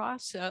in the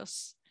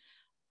process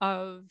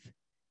of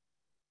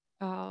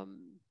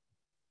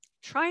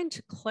trying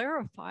to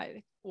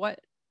clarify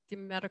what the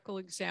medical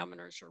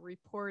examiners are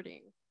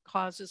reporting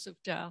causes of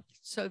death,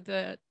 so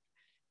that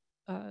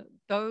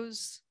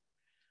those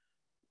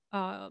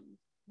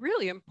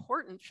really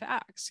important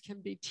facts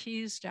can be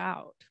teased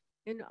out.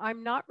 And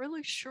I'm not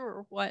really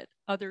sure what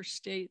other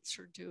states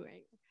are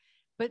doing,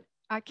 but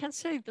I can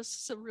say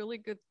this is a really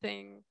good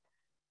thing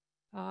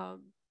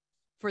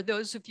for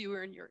those of you who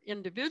are in your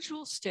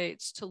individual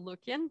states to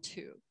look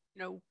into,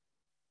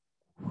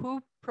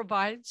 who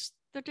provides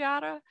the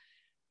data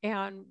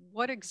and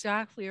what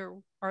exactly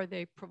are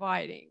they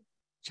providing.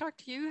 Chuck,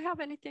 do you have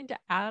anything to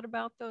add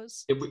about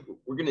those?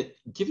 We're going to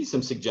give you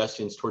some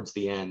suggestions towards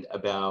the end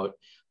about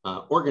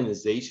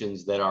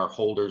organizations that are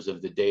holders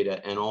of the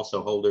data and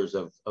also holders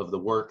of the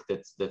work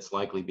that's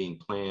likely being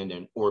planned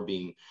or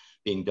being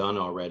done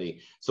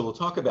already. So we'll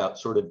talk about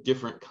sort of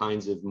different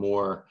kinds of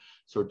more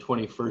sort of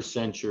 21st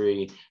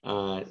century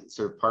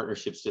sort of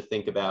partnerships to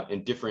think about,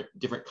 and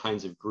different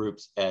kinds of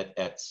groups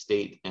at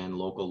state and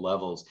local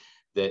levels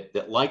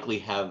that likely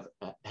have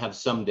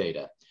some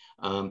data.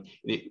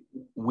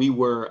 We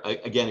were,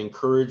 again,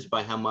 encouraged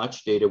by how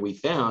much data we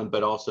found,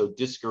 but also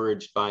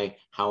discouraged by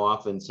how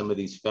often some of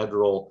these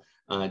federal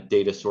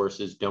data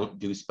sources don't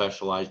do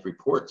specialized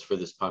reports for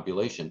this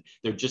population.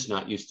 They're just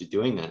not used to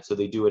doing that. So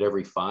they do it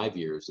every 5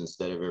 years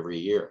instead of every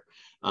year.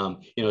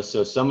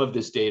 So some of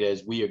this data,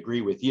 as we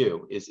agree with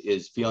you,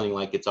 is feeling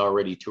like it's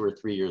already 2 or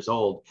 3 years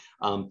old.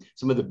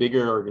 Some of the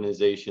bigger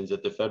organizations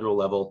at the federal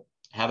level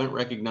haven't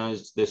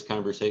recognized this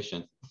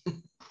conversation.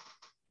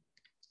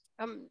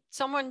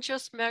 Someone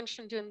just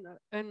mentioned in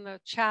the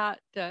chat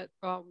that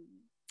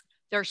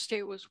their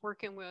state was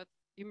working with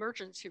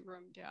emergency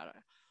room data.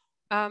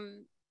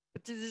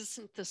 But this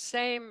isn't the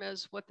same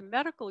as what the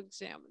medical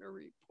examiner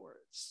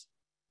reports.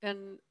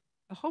 And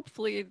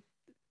hopefully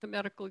the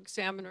medical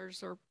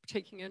examiners are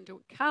taking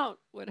into account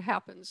what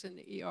happens in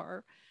the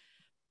ER,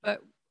 but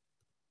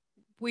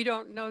we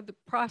don't know the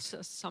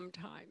process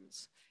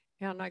sometimes.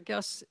 And I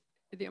guess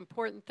the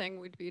important thing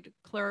would be to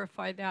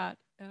clarify that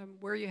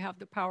where you have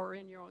the power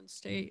in your own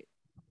state.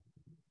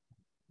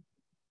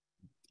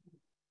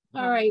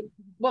 All right.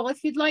 Well,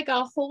 if you'd like,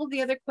 I'll hold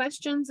the other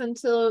questions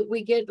until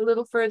we get a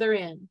little further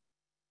in.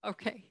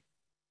 Okay.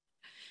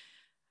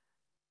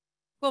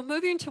 Well,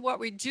 moving to what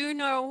we do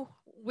know,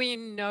 we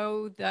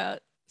know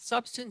that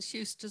substance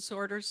use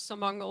disorders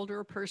among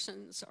older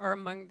persons are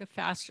among the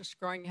fastest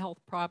growing health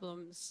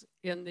problems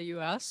in the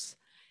US.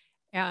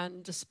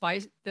 And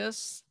despite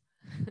this,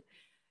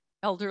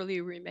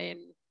 elderly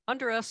remain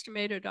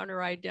underestimated,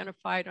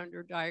 underidentified,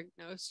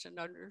 underdiagnosed, and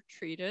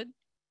undertreated,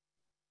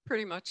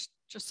 pretty much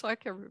just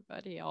like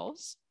everybody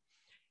else.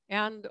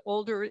 And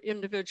older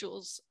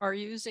individuals are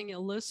using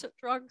illicit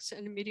drugs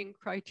and meeting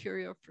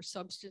criteria for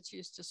substance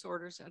use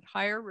disorders at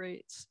higher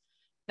rates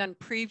than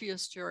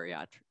previous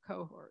geriatric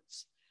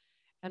cohorts.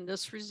 And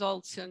this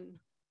results in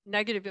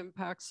negative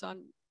impacts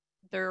on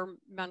their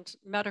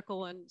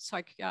medical and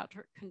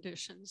psychiatric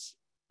conditions,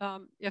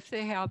 if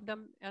they have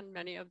them, and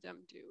many of them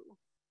do.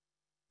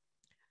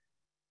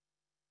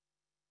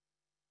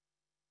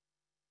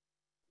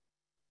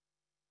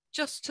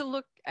 Just to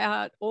look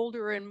at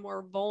older and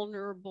more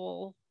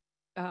vulnerable,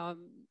 I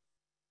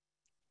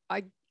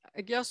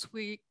guess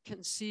we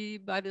can see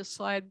by this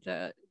slide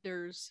that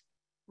there's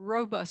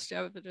robust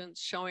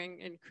evidence showing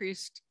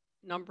increased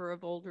number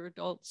of older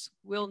adults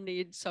will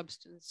need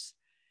substance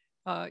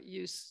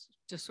use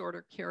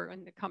disorder care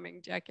in the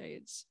coming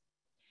decades.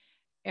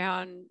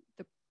 And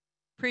the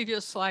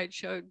previous slide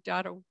showed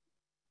data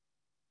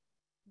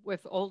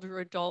with older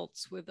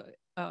adults with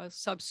a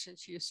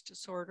substance use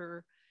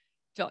disorder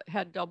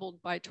had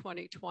doubled by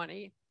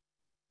 2020.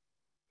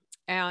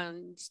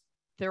 And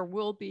there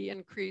will be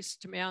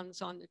increased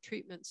demands on the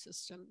treatment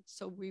system.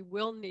 So we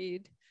will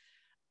need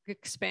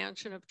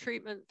expansion of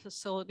treatment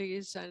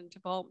facilities and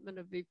development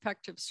of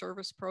effective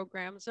service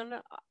programs. And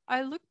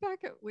I look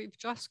back at, we've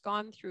just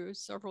gone through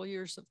several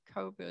years of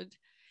COVID,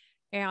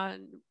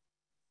 and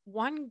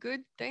one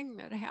good thing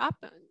that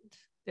happened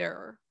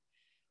there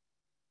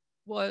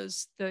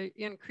was the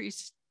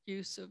increased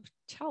use of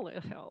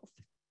telehealth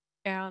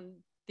and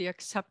the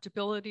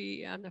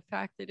acceptability and the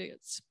fact that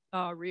it's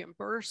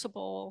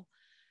reimbursable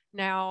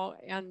now.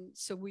 And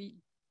so we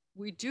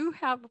do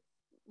have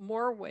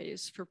more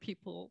ways for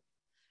people,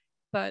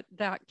 but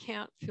that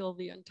can't fill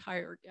the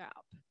entire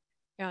gap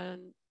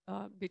and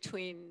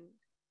between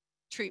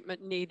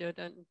treatment needed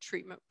and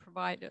treatment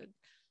provided.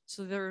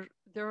 So there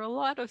are a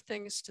lot of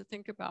things to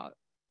think about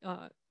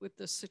with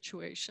this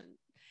situation.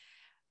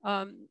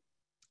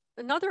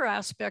 Another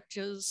aspect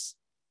is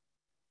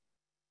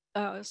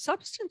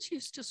substance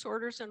use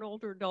disorders in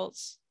older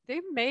adults.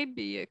 They may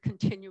be a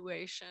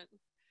continuation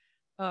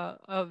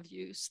of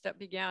use that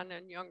began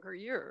in younger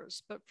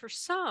years, but for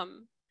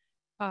some,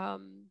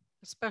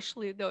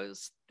 especially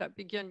those that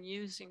begin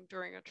using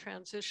during a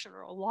transition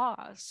or a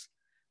loss,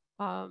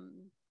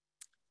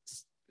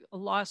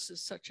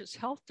 losses such as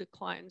health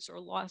declines or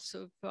loss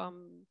of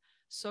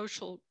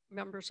social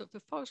members of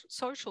the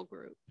social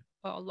group,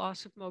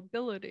 loss of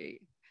mobility,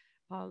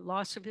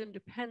 loss of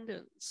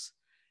independence,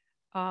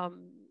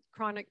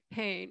 chronic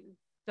pain,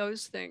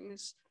 those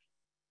things,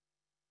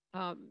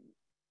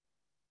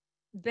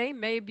 they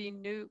may be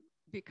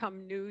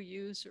become new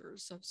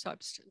users of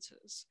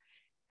substances.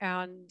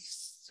 And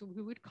so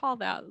we would call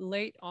that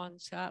late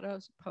onset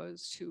as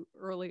opposed to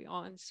early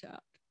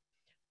onset.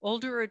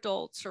 Older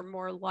adults are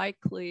more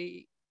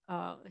likely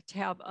to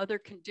have other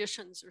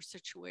conditions or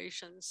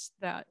situations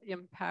that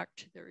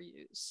impact their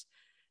use.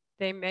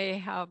 They may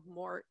have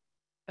more,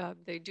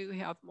 they do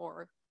have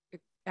more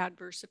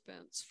adverse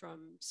events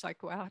from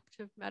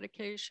psychoactive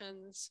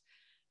medications.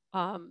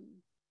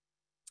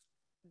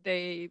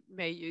 They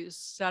may use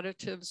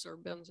sedatives or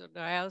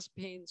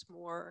benzodiazepines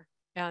more,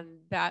 and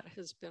that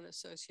has been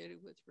associated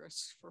with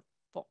risks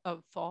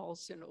of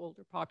falls in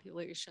older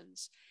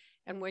populations.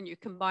 And when you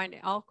combine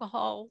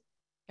alcohol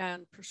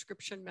and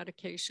prescription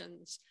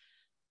medications,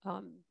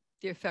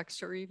 the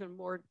effects are even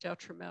more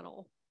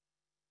detrimental.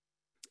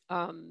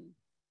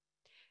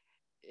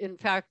 In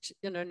fact,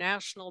 in a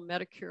national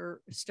Medicare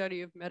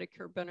study of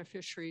Medicare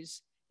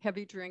beneficiaries,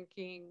 heavy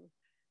drinking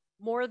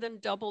more than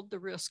doubled the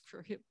risk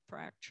for hip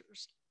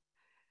fractures.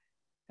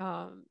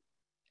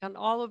 And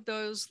all of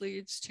those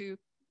leads to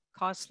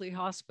costly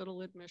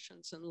hospital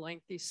admissions and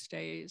lengthy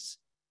stays.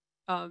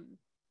 I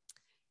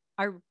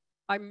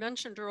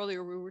mentioned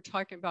earlier, we were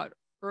talking about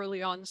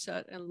early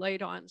onset and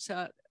late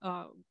onset.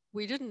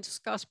 We didn't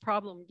discuss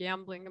problem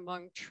gambling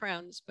among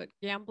trends, but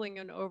gambling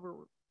in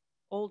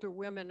older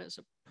women is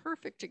a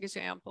perfect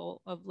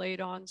example of late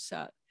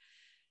onset,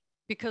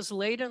 because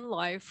late in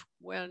life,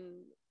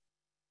 when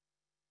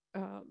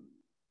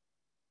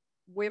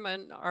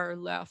women are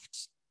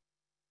left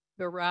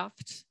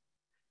bereft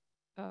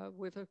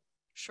with a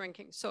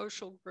shrinking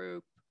social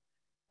group,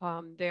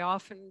 They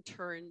often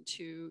turn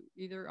to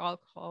either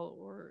alcohol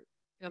or,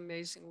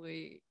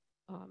 amazingly,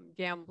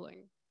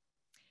 gambling.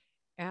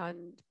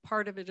 And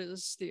part of it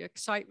is the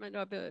excitement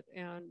of it,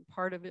 and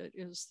part of it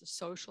is the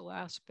social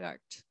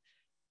aspect.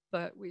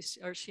 But we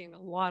are seeing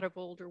a lot of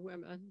older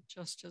women,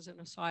 just as an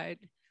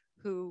aside,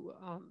 who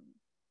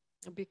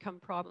become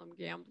problem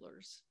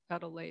gamblers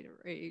at a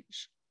later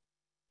age.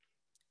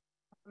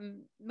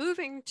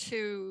 Moving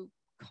to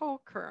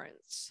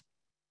co-occurrence.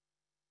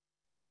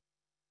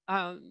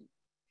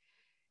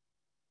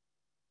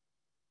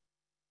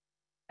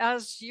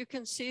 As you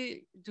can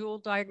see, dual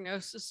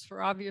diagnosis,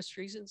 for obvious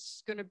reasons,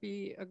 is going to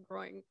be a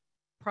growing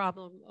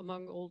problem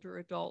among older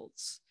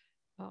adults.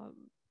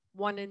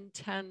 1 in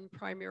 10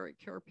 primary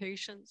care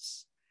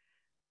patients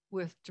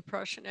with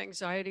depression,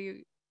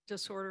 anxiety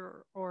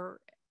disorder,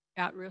 or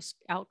at-risk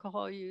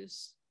alcohol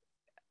use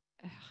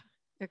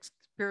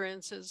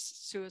experiences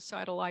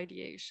suicidal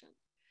ideation.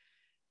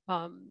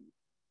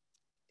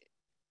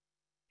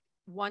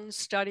 One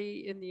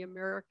study in the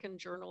American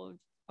Journal of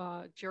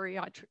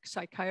Geriatric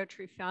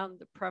Psychiatry found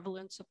the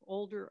prevalence of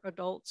older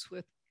adults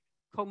with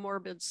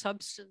comorbid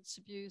substance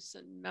abuse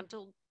and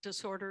mental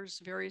disorders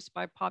varies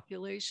by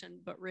population,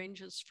 but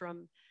ranges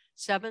from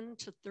 7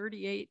 to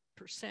 38%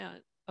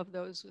 of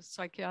those with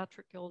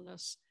psychiatric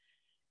illness,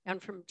 and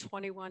from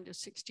 21 to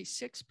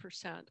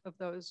 66% of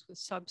those with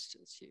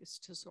substance use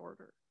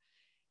disorder.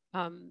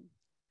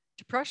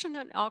 Depression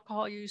and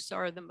alcohol use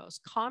are the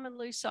most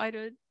commonly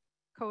cited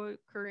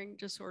co-occurring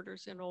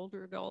disorders in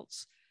older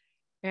adults,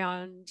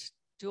 and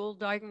dual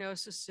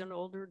diagnosis in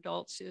older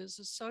adults is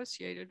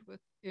associated with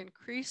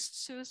increased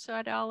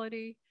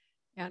suicidality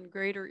and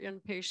greater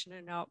inpatient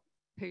and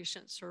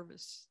outpatient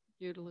service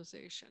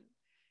utilization.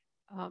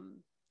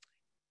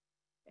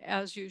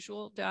 As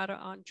usual, data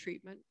on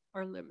treatment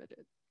are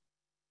limited.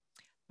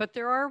 But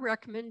there are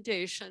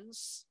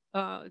recommendations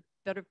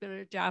that have been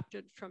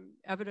adapted from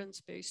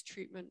evidence-based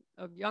treatment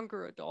of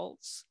younger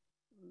adults.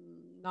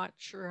 Not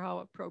sure how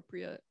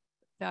appropriate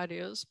that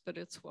is, but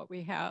it's what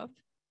we have.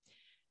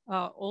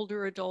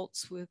 Older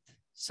adults with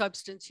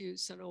substance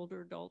use and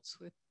older adults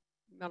with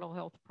mental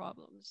health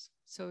problems.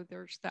 So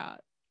there's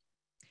that.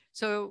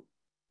 So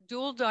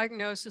dual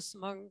diagnosis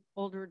among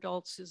older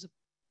adults is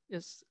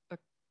a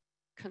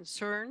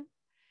concern,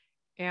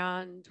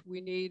 and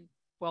we need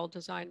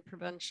well-designed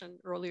prevention,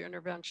 early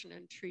intervention,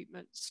 and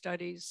treatment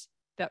studies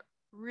that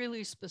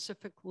really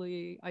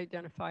specifically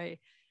identify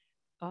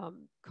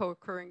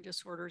co-occurring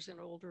disorders in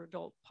older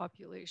adult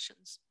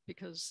populations,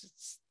 because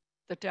it's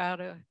the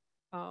data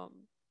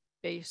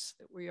base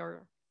that we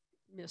are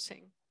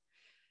missing.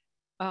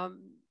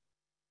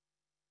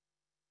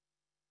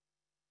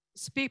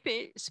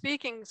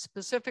 Speaking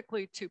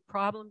specifically to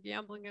problem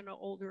gambling in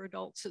older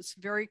adults, it's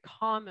very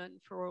common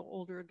for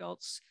older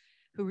adults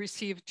who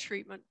receive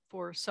treatment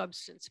for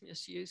substance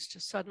misuse to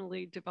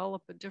suddenly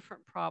develop a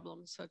different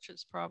problem, such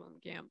as problem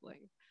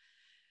gambling.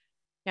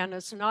 And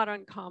it's not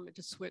uncommon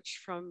to switch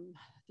from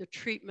the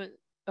treatment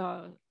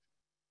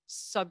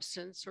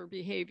substance or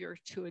behavior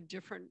to a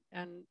different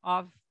and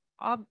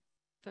often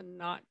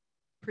not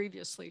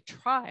previously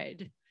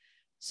tried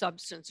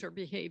substance or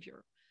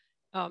behavior.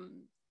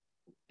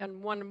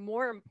 And one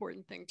more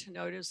important thing to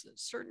note is that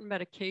certain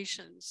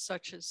medications,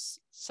 such as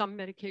some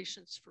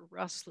medications for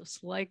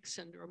restless leg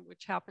syndrome,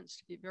 which happens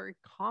to be very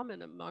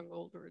common among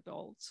older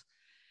adults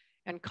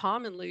and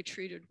commonly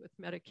treated with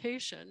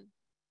medication,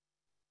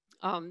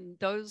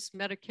 those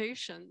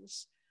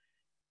medications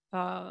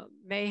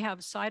may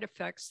have side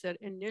effects that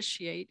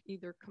initiate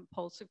either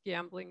compulsive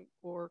gambling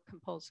or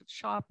compulsive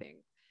shopping.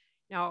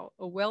 Now,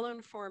 a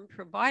well-informed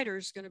provider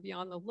is going to be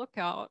on the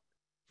lookout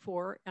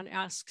for and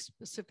ask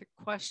specific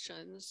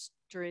questions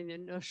during the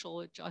initial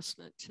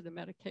adjustment to the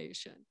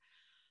medication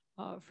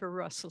for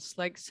restless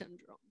leg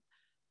syndrome.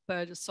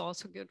 But it's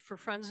also good for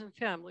friends and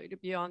family to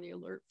be on the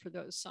alert for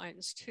those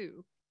signs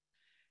too.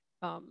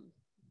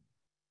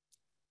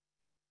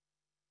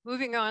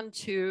 Moving on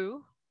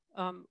to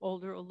a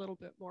little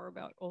bit more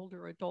about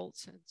older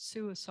adults and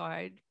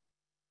suicide.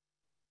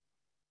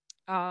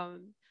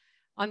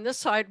 On this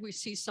side, we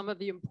see some of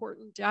the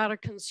important data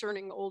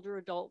concerning older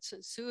adults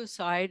and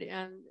suicide,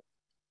 and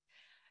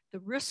the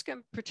risk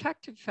and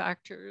protective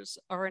factors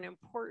are an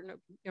important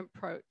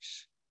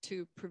approach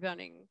to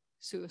preventing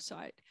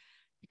suicide,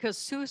 because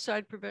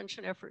suicide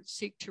prevention efforts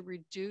seek to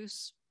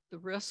reduce the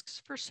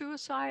risks for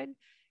suicide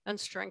and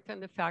strengthen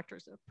the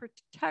factors that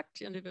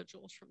protect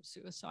individuals from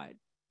suicide.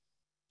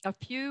 A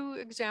few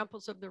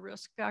examples of the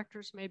risk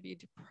factors may be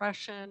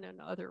depression and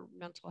other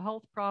mental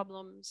health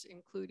problems,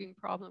 including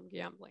problem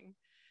gambling.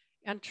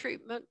 And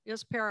treatment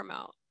is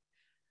paramount.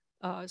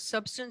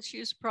 Substance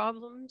use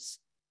problems,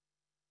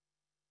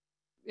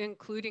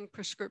 including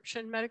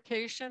prescription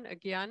medication,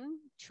 again,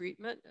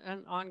 treatment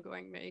and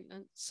ongoing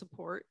maintenance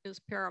support is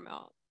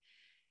paramount.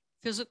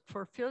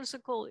 For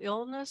physical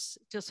illness,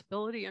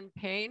 disability, and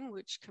pain,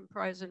 which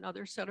comprise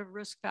another set of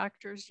risk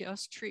factors,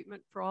 yes,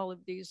 treatment for all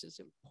of these is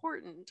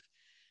important.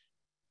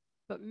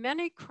 But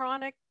many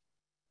chronic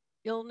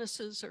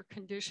illnesses or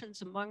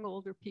conditions among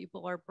older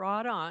people are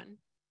brought on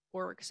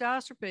or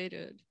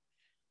exacerbated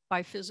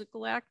by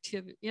physical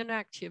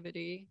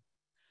inactivity,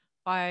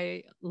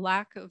 by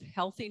lack of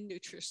healthy,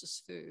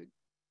 nutritious food.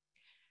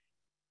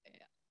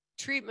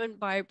 Treatment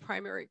by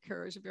primary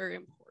care is very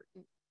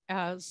important,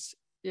 as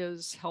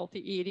is healthy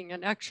eating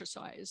and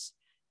exercise.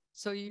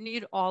 So you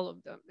need all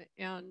of them.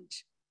 And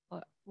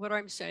what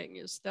I'm saying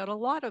is that a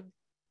lot of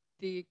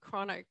the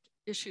chronic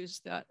issues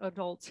that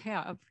adults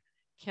have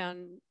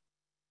can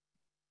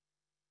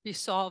be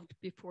solved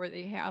before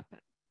they happen,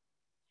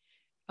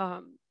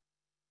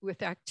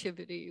 with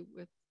activity,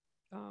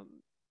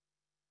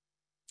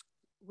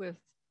 with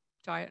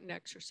diet and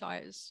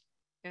exercise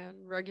and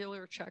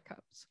regular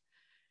checkups.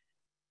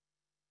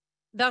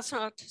 That's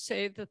not to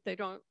say that they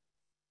don't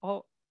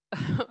all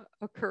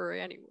occur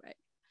anyway.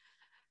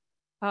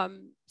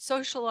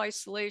 Social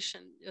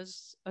isolation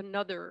is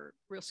another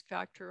risk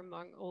factor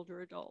among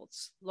older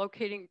adults.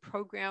 Locating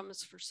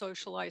programs for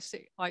social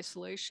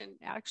isolation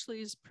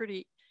actually is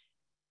pretty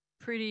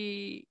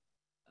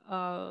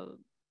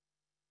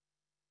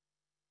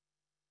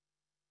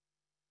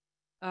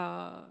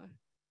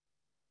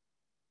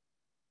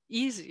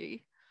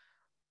easy,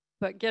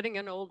 but getting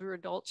an older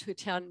adult to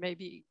attend may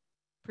be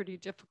pretty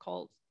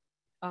difficult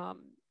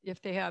if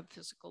they have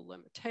physical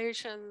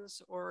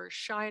limitations or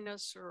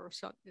shyness or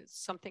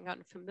something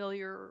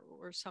unfamiliar,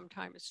 or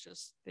sometimes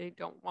just they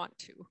don't want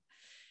to.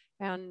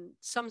 And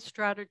some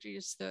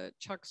strategies that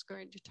Chuck's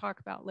going to talk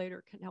about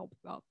later can help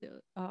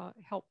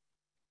help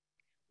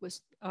with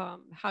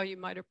how you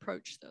might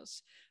approach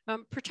this.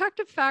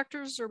 Protective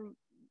factors are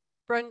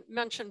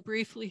mentioned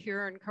briefly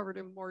here and covered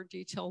in more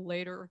detail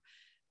later.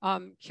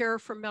 Care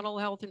for mental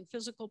health and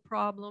physical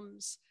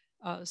problems.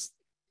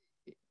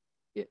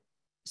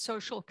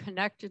 Social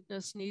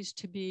connectedness needs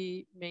to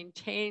be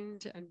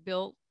maintained and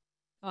built,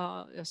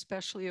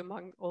 especially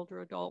among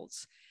older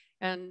adults.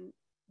 And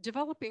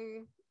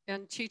developing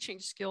and teaching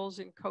skills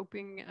in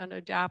coping and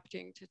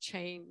adapting to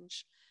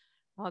change.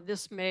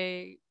 This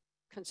may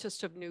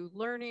consist of new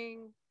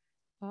learning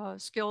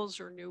skills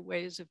or new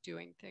ways of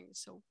doing things.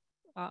 So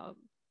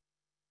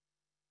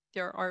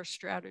there are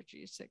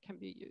strategies that can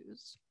be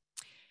used.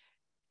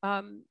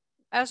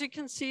 As you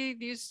can see,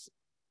 these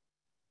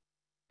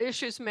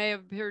issues may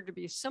have appeared to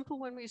be simple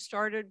when we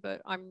started,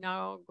 but I'm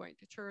now going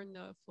to turn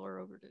the floor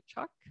over to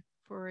Chuck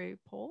for a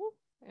poll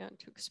and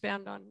to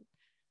expand on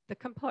the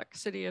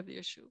complexity of the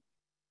issue.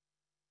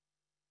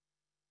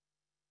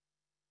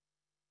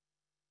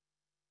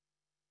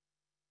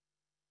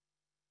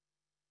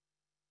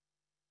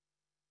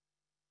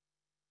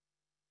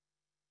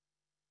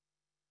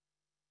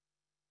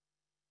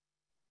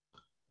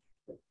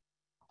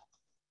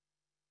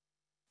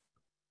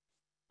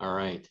 All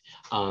right.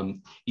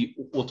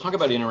 We'll talk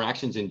about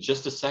interactions in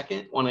just a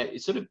second. Want to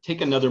sort of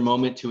take another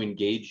moment to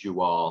engage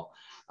you all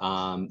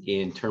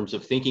in terms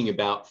of thinking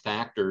about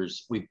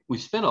factors. We've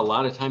spent a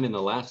lot of time in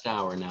the last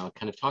hour now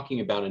kind of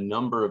talking about a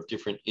number of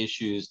different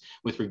issues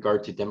with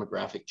regard to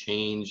demographic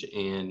change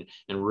and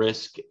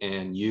risk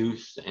and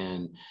use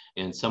and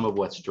some of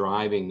what's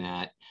driving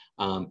that.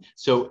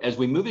 So as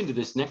we move into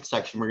this next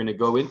section, we're going to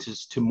go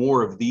into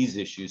more of these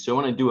issues. So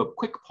I want to do a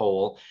quick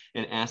poll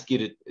and ask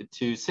you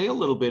to say a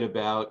little bit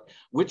about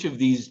which of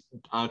these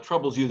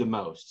troubles you the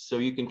most. So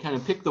you can kind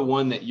of pick the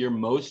one that you're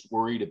most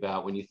worried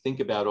about when you think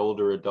about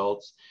older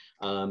adults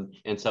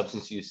and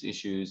substance use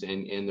issues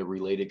and the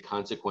related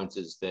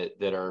consequences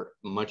that are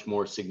much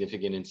more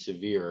significant and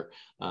severe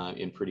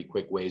in pretty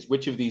quick ways.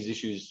 Which of these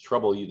issues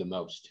trouble you the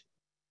most?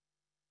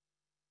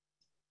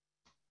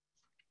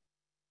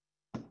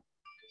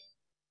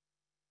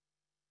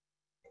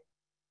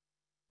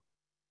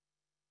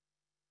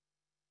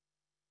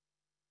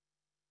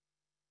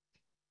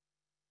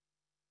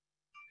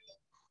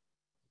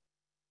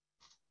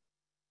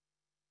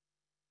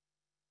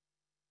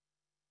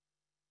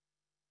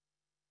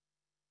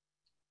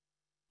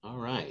 All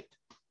right,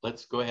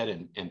 let's go ahead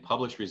and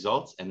publish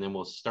results, and then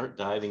we'll start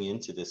diving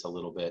into this a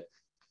little bit.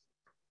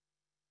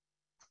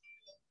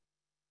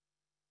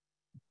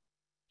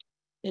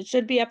 It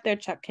should be up there,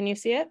 Chuck. Can you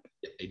see it?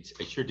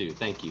 I sure do.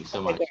 Thank you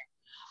so much.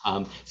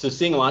 So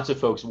seeing lots of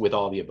folks with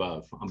all the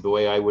above, the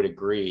way I would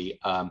agree,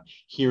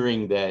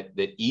 hearing that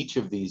each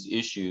of these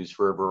issues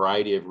for a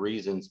variety of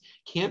reasons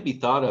can't be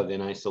thought of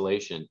in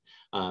isolation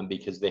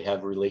because they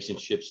have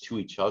relationships to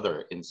each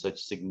other in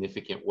such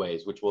significant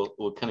ways, which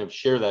we'll kind of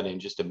share that in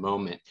just a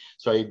moment.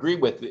 So I agree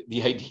with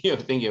the idea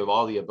of thinking of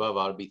all the above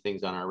ought to be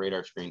things on our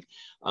radar screen.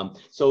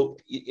 So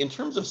in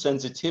terms of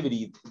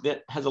sensitivity,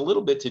 that has a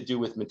little bit to do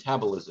with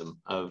metabolism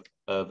of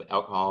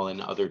alcohol and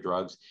other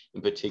drugs,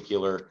 in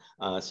particular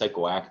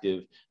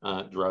psychoactive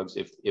drugs,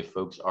 if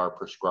folks are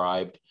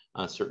prescribed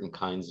certain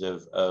kinds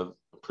of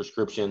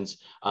prescriptions.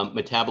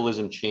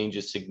 Metabolism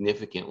changes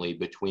significantly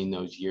between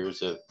those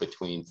years of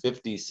between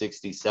 50,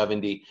 60,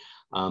 70.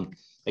 I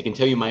can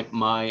tell you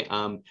my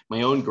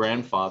own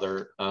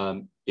grandfather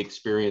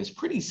experience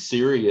pretty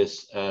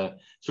serious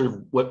sort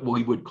of what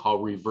we would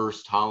call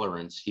reverse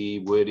tolerance. He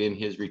would, in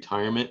his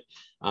retirement,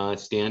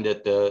 stand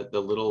at the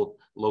little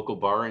local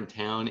bar in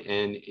town,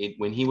 and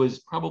when he was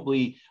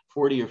probably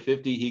 40 or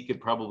 50, he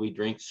could probably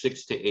drink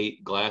 6 to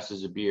 8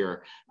 glasses of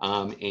beer,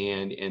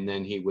 and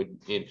then he would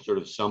sort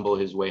of stumble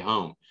his way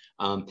home.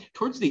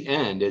 Towards the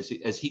end, as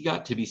he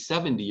got to be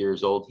 70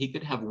 years old, he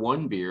could have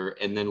 1 beer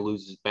and then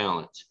lose his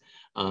balance.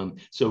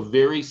 So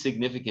very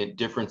significant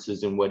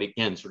differences in what,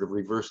 again, sort of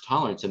reverse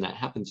tolerance. And that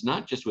happens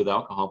not just with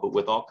alcohol, but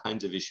with all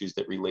kinds of issues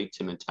that relate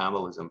to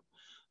metabolism.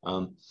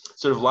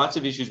 Sort of lots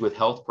of issues with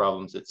health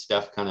problems that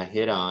Steph kind of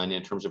hit on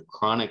in terms of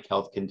chronic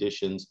health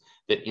conditions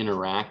that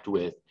interact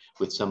with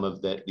some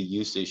of the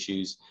use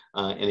issues.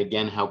 And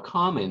again, how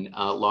common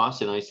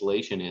loss and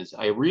isolation is.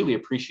 I really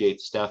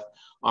appreciate Steph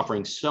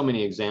offering so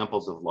many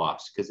examples of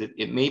loss, because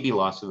it may be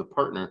loss of a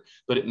partner,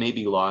 but it may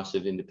be loss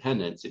of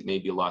independence. It may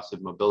be loss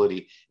of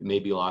mobility. It may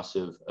be loss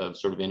of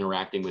sort of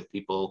interacting with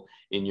people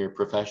in your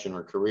profession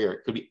or career.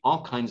 It could be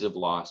all kinds of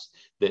loss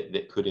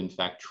that could in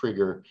fact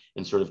trigger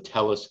and sort of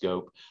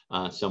telescope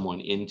someone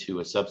into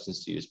a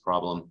substance use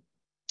problem.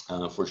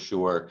 For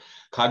sure.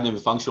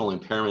 Cognitive functional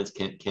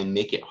impairments can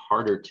make it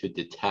harder to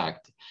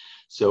detect.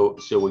 So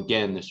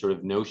again, the sort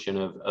of notion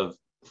of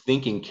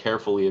thinking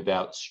carefully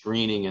about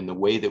screening and the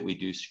way that we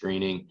do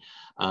screening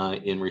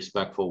in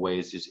respectful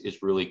ways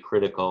is really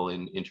critical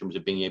in terms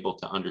of being able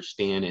to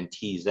understand and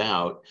tease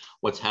out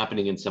what's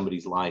happening in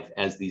somebody's life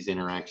as these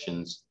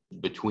interactions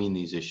between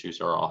these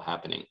issues are all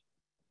happening.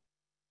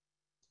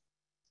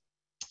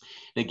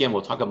 And again,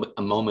 we'll talk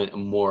a moment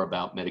more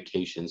about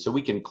medication, so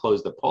we can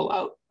close the poll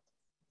out.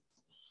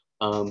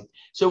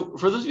 So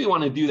for those of you who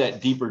want to do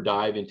that deeper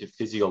dive into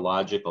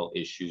physiological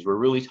issues, we're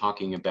really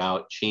talking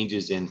about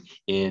changes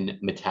in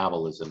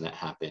metabolism that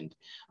happened.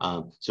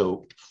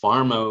 So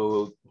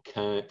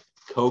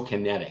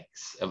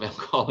pharmacokinetics of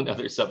alcohol and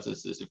other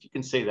substances, if you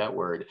can say that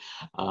word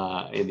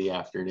in the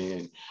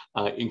afternoon,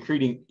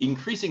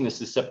 increasing the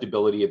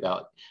susceptibility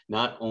about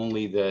not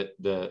only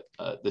the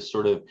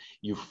sort of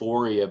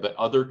euphoria, but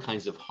other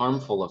kinds of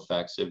harmful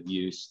effects of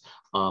use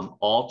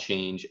all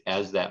change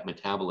as that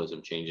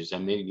metabolism changes.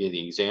 I'm going to give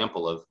the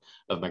example of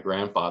my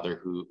grandfather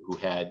who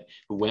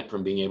went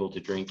from being able to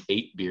drink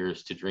 8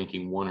 beers to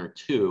drinking 1 or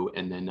 2,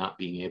 and then not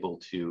being able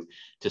to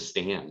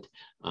stand.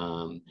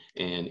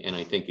 And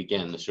I think,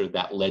 again,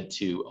 that led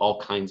to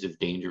all kinds of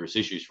dangerous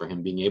issues for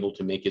him. Being able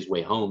to make his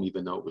way home,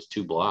 even though it was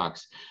 2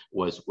 blocks,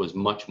 was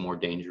much more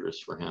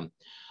dangerous for him.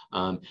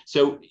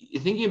 So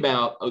thinking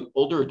about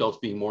older adults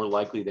being more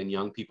likely than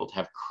young people to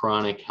have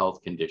chronic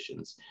health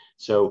conditions.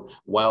 So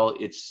while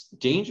it's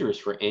dangerous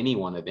for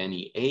anyone of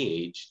any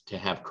age to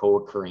have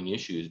co-occurring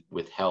issues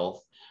with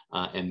health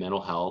and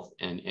mental health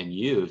and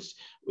use,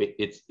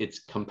 it's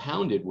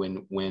compounded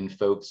when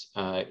folks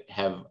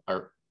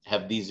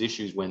have these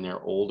issues when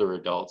they're older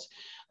adults,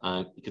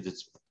 because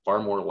it's far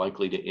more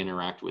likely to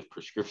interact with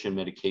prescription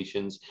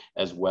medications,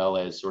 as well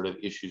as sort of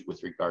issues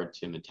with regard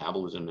to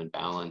metabolism and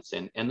balance,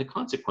 and the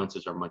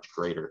consequences are much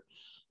greater.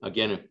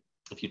 Again,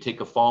 if you take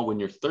a fall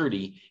when you're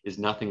 30, is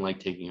nothing like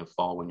taking a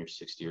fall when you're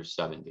 60 or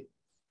 70.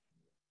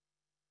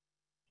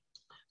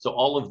 So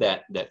all of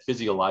that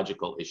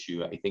physiological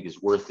issue, I think,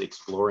 is worth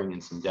exploring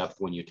in some depth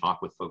when you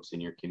talk with folks in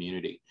your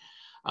community.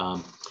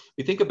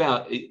 We think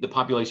about the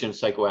population of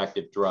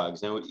psychoactive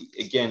drugs. Now,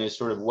 again, is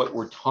sort of what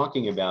we're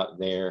talking about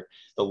there,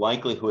 the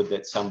likelihood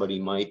that somebody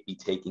might be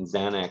taking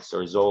Xanax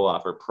or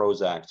Zoloft or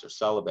Prozac or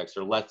Celebrex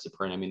or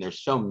Lexapro. I mean,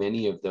 there's so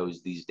many of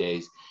those these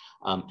days.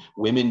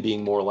 Women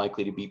being more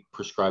likely to be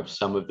prescribed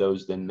some of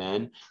those than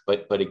men.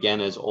 But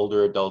again, as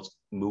older adults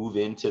move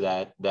into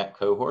that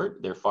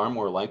cohort, they're far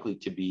more likely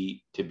to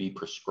be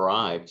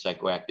prescribed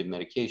psychoactive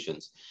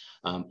medications.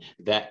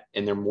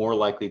 And they're more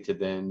likely to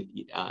then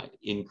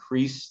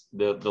increase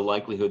the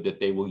likelihood that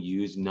they will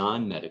use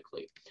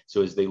non-medically.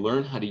 So as they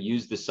learn how to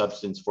use the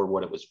substance for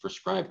what it was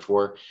prescribed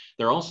for,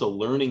 they're also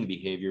learning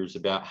behaviors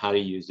about how to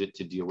use it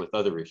to deal with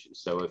other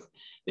issues. So if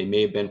they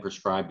may have been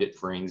prescribed it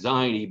for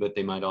anxiety, but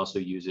they might also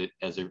use it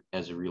as a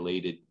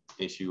related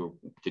issue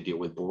to deal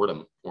with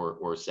boredom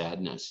or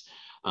sadness.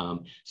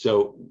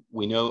 So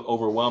we know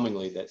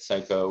overwhelmingly that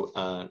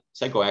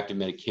psychoactive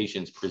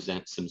medications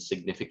present some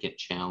significant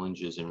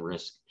challenges and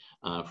risk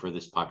for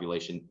this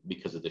population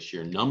because of the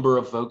sheer number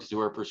of folks who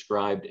are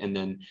prescribed, and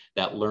then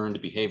that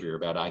learned behavior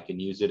about I can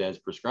use it as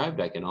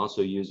prescribed. I can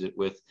also use it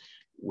with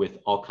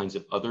all kinds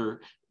of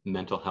other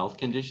mental health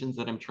conditions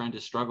that I'm trying to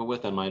struggle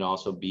with. I might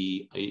also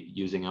be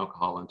using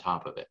alcohol on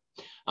top of it.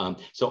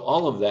 So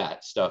all of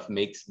that stuff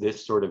makes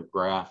this sort of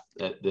graph,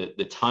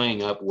 the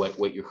tying up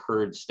what you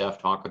heard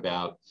Steph talk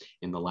about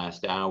in the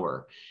last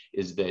hour,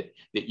 is that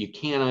you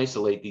can't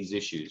isolate these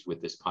issues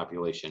with this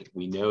population.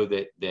 We know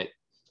that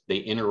they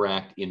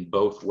interact in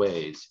both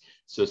ways.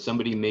 So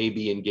somebody may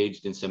be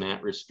engaged in some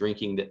at-risk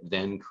drinking that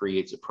then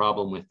creates a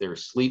problem with their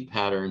sleep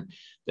pattern,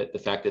 that the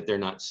fact that they're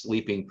not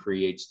sleeping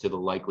creates to the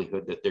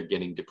likelihood that they're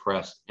getting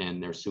depressed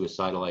and their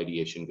suicidal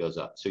ideation goes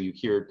up. So you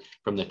hear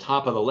from the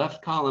top of the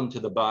left column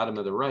to the bottom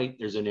of the right,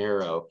 there's an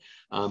arrow.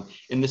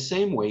 In the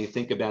same way, you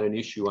think about an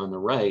issue on the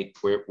right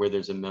where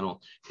there's a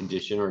mental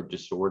condition or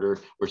disorder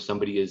where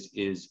somebody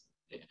is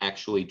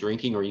actually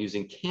drinking or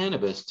using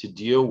cannabis to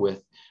deal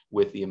with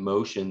the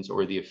emotions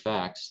or the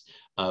effects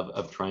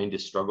of trying to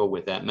struggle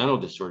with that mental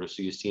disorder.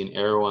 So you see an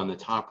arrow on the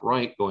top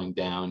right going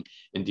down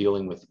and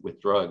dealing with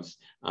drugs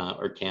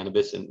or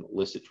cannabis and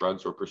illicit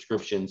drugs or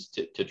prescriptions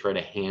to try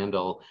to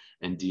handle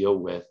and deal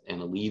with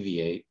and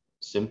alleviate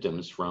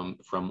symptoms from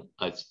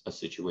a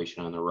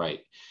situation on the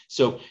right.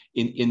 So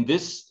in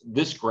this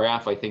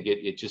graph, I think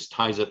it just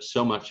ties up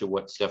so much of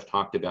what Steph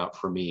talked about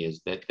for me,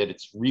 is that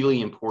it's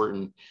really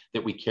important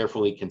that we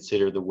carefully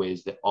consider the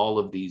ways that all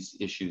of these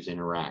issues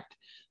interact.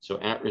 So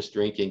at-risk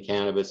drinking,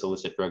 cannabis,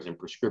 illicit drugs, and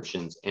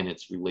prescriptions, and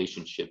its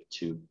relationship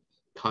to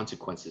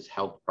consequences,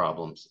 health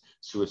problems,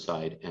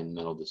 suicide, and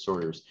mental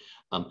disorders.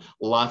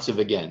 Lots of,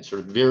 again,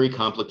 sort of very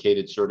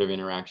complicated sort of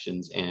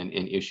interactions and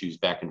issues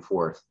back and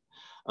forth.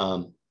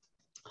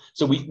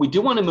 So we do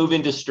want to move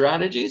into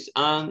strategies,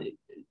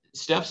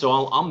 Steph, so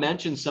I'll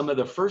mention some of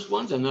the first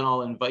ones, and then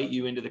I'll invite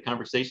you into the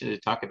conversation to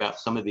talk about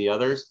some of the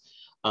others.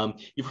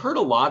 You've heard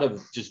a lot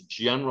of just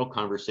general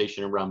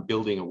conversation around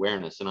building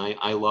awareness, and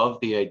I love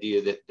the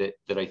idea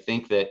that I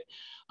think that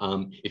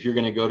if you're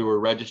going to go to a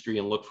registry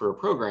and look for a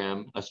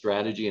program, a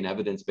strategy, and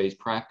evidence-based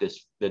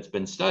practice that's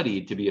been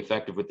studied to be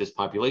effective with this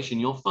population,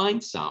 you'll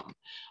find some,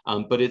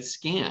 but it's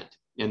scant.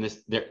 And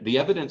the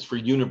evidence for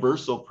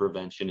universal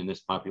prevention in this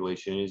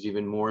population is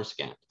even more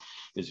scant.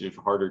 It's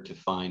harder to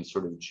find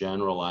sort of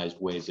generalized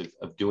ways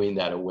of doing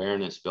that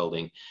awareness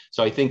building.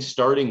 So I think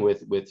starting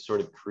with sort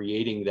of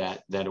creating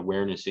that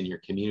awareness in your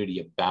community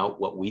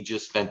about what we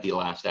just spent the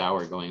last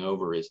hour going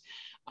over is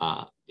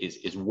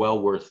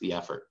well worth the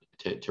effort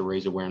to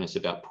raise awareness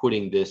about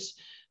putting this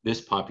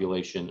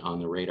population on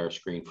the radar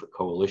screen for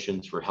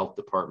coalitions, for health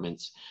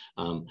departments,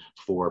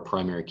 for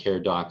primary care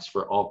docs,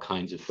 for all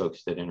kinds of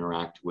folks that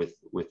interact with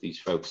these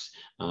folks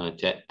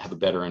to have a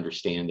better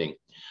understanding.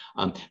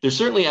 There's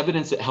certainly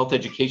evidence that health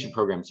education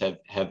programs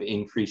have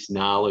increased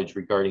knowledge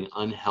regarding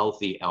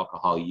unhealthy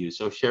alcohol use.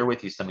 So I'll share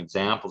with you some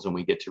examples when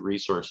we get to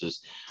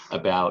resources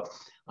about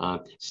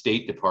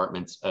state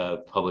departments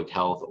of public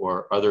health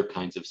or other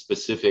kinds of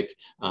specific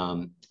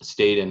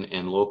state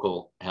and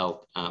local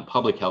health,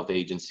 public health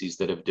agencies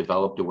that have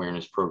developed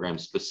awareness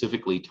programs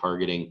specifically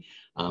targeting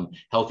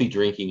healthy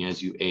drinking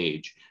as you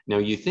age. Now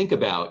you think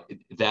about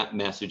that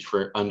message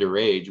for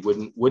underage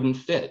wouldn't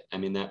fit. I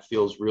mean, that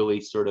feels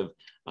really sort of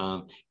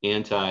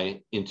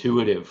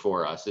anti-intuitive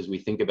for us as we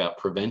think about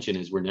prevention,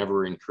 as we're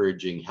never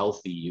encouraging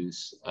healthy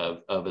use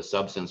of a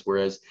substance.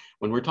 Whereas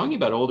when we're talking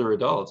about older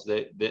adults,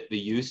 the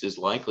use is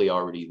likely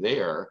already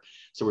there.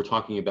 So we're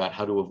talking about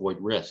how to avoid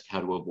risk,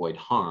 how to avoid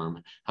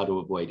harm, how to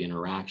avoid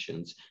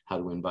interactions, how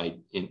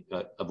to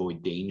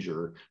avoid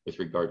danger with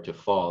regard to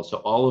falls. So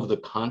all of the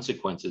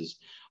consequences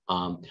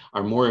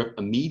are more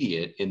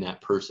immediate in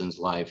that person's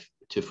life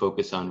to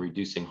focus on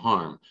reducing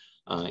harm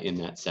in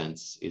that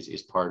sense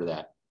is part of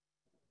that.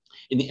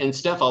 And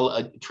Steph,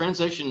 I'll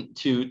transition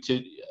to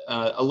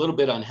a little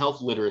bit on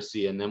health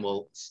literacy, and then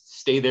we'll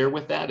stay there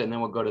with that, and then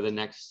we'll go to the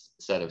next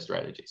set of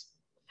strategies.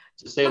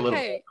 So say a little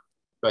bit.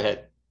 Go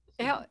ahead.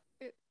 Yeah,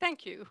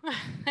 thank you.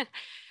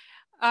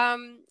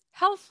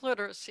 Health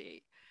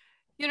literacy,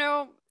 you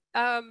know,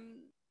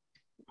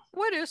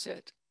 what is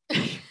it?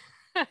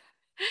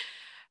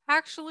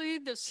 Actually,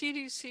 the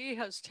CDC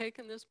has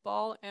taken this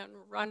ball and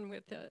run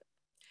with it.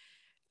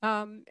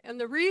 And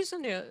the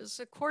reason is,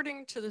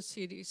 according to the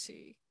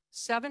CDC,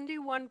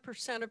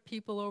 71% of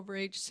people over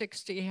age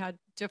 60 had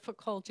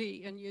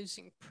difficulty in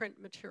using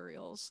print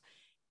materials.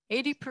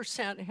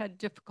 80% had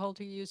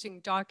difficulty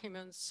using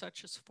documents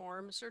such as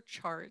forms or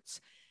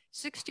charts.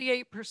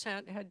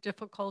 68% had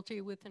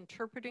difficulty with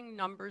interpreting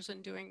numbers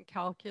and doing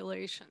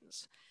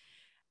calculations.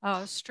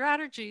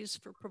 Strategies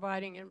for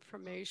providing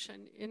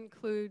information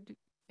include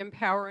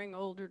empowering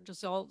older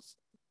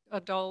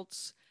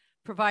adults,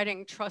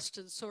 providing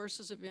trusted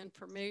sources of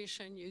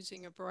information,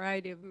 using a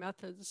variety of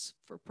methods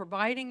for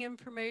providing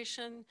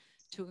information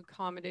to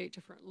accommodate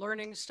different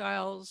learning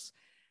styles,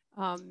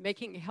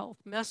 making health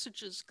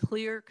messages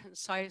clear,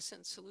 concise,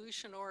 and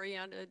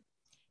solution-oriented,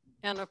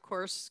 and of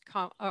course,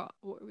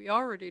 what we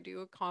already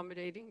do,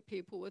 accommodating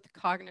people with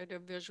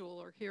cognitive, visual,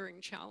 or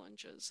hearing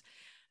challenges.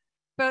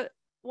 But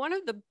one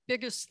of the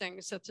biggest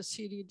things that the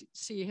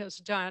CDC has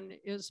done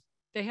is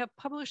they have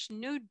published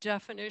new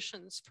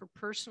definitions for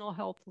personal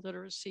health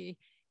literacy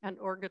and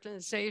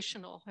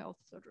organizational health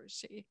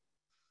literacy.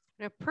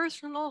 Now,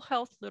 personal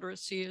health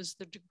literacy is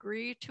the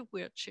degree to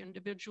which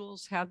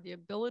individuals have the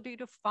ability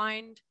to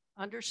find,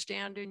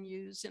 understand, and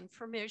use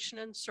information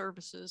and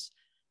services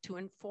to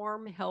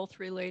inform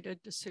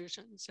health-related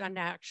decisions and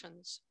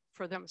actions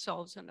for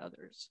themselves and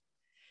others.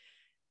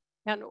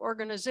 And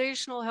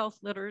organizational health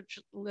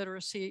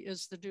literacy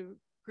is the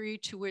degree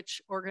to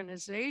which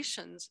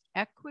organizations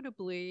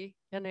equitably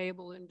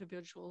enable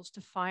individuals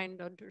to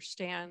find,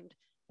 understand,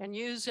 and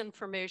use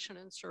information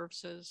and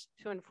services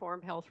to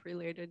inform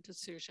health-related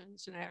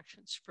decisions and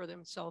actions for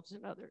themselves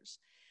and others.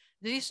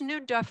 These new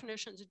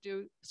definitions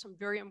do some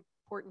very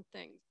important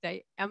things.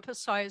 They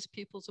emphasize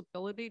people's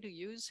ability to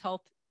use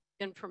health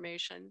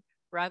information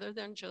rather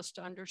than just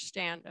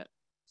understand it.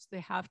 So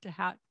they have to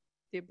have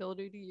the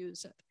ability to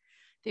use it.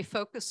 They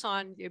focus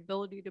on the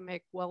ability to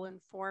make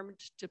well-informed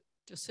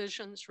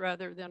decisions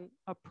rather than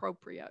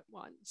appropriate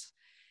ones.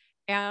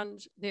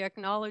 And they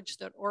acknowledge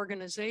that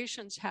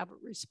organizations have a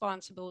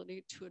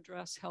responsibility to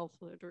address health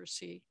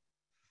literacy.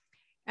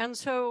 And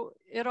so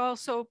it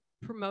also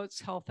promotes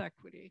health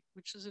equity,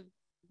 which is a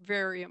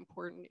very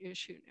important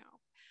issue now.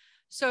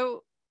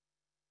 So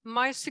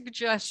my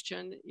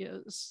suggestion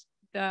is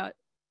that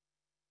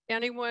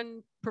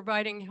anyone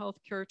providing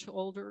healthcare to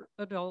older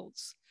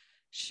adults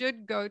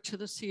should go to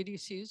the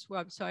CDC's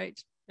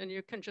website, and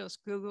you can just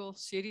Google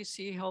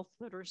CDC health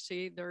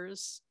literacy.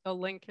 There's a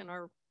link in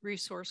our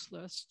resource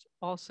list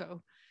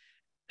also.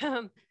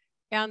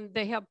 And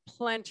they have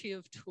plenty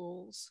of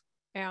tools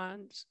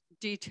and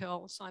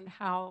details on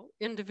how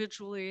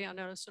individually and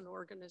as an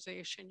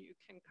organization you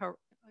can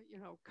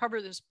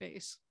cover this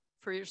base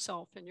for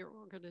yourself and your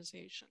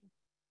organization.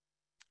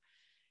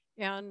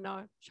 And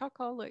Chuck,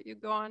 I'll let you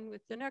go on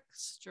with the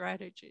next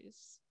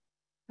strategies,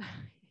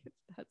 if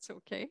that's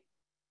okay.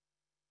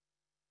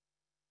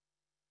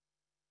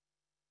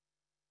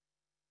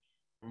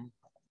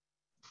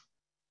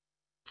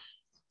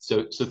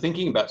 So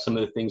thinking about some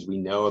of the things we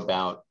know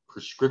about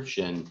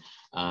prescription,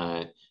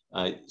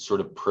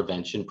 sort of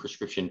prevention,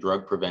 prescription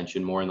drug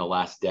prevention, more in the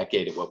last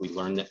decade of what we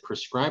learned, that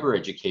prescriber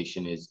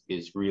education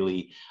is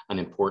really an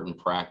important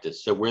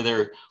practice. So where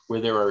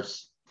there are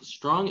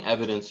strong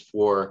evidence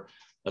for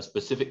a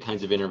specific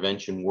kinds of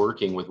intervention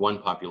working with one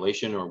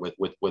population or with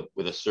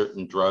a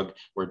certain drug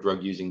or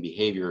drug using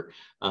behavior,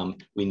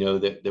 we know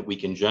that we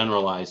can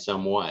generalize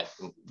somewhat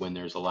when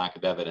there's a lack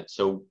of evidence.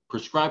 So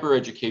prescriber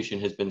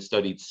education has been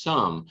studied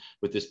some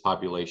with this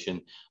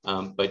population,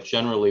 but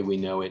generally we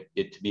know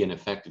it to be an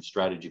effective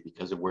strategy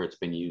because of where it's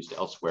been used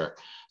elsewhere.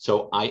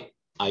 So I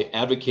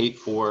advocate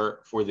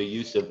for the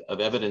use of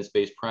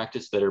evidence-based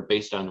practice that are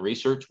based on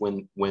research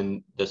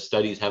when the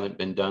studies haven't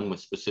been done with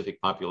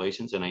specific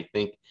populations. And I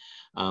think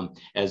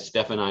as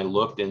Steph and I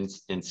looked and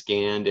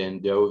scanned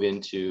and dove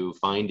into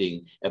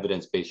finding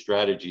evidence-based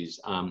strategies,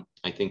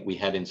 I think we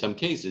had in some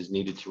cases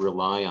needed to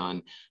rely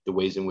on the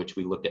ways in which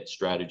we looked at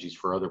strategies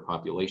for other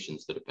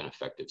populations that have been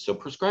effective. So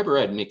prescriber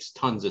ed makes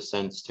tons of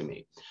sense to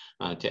me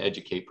to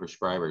educate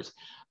prescribers.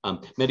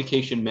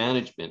 Medication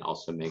management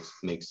also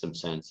makes some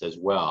sense as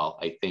well.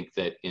 I think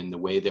that in the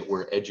way that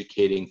we're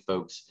educating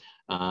folks,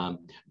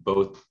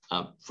 both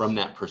from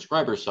that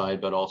prescriber side,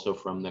 but also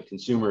from the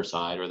consumer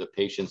side or the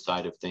patient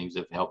side of things,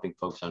 of helping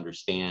folks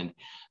understand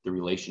the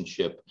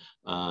relationship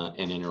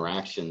and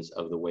interactions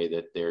of the way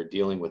that they're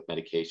dealing with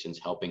medications,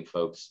 helping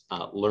folks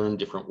learn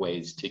different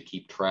ways to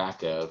keep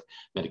track of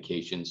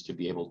medications, to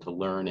be able to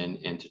learn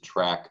and to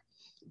track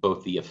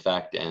both the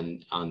effect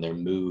and on their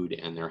mood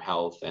and their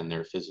health and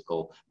their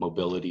physical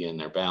mobility and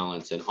their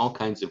balance, and all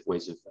kinds of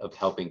ways of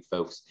helping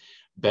folks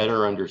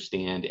better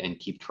understand and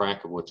keep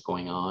track of what's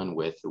going on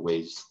with the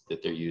ways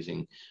that they're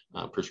using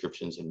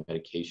prescriptions and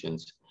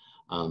medications.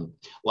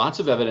 Lots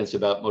of evidence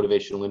about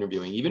motivational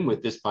interviewing. Even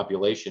with this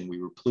population,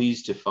 we were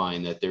pleased to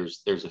find that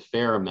there's a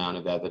fair amount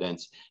of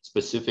evidence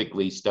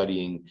specifically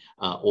studying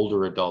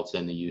older adults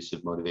and the use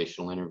of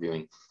motivational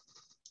interviewing.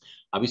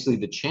 Obviously,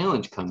 the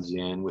challenge comes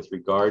in with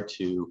regard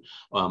to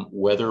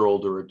whether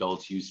older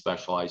adults use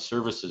specialized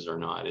services or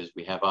not, as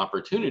we have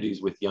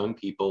opportunities with young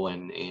people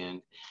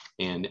and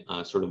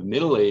sort of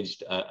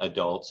middle-aged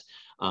adults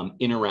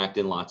interact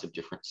in lots of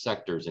different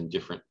sectors and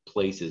different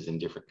places and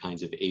different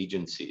kinds of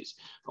agencies.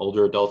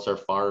 Older adults are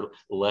far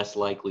less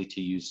likely to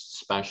use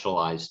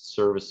specialized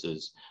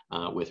services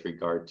with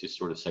regard to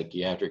sort of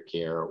psychiatric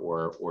care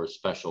or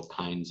special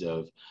kinds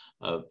of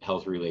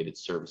health-related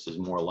services,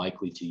 more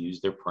likely to use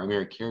their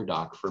primary care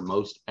doc for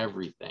most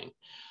everything.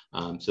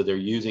 So they're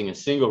using a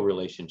single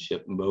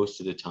relationship most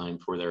of the time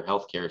for their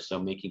healthcare. So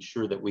making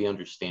sure that we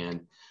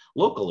understand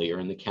locally or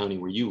in the county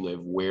where you live,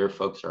 where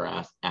folks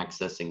are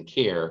accessing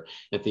care,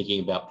 and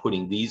thinking about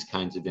putting these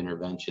kinds of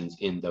interventions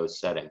in those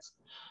settings.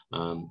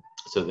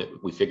 So that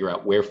we figure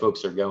out where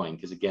folks are going,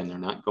 because again, they're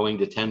not going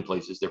to 10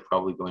 places, they're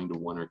probably going to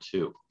 1 or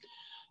 2.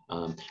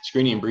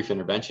 Screening and brief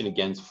intervention,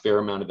 again, a fair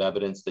amount of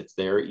evidence that's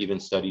there, even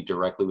studied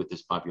directly with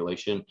this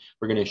population.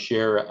 We're going to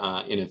share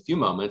in a few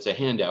moments a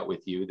handout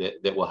with you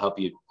that will help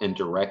you and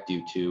direct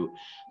you to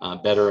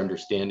better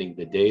understanding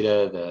the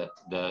data,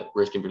 the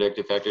risk and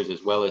predictive factors,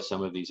 as well as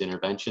some of these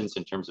interventions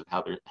in terms of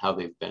how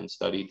they've been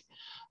studied.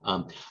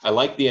 I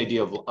like the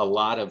idea of a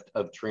lot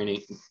of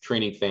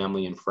training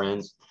family and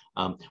friends.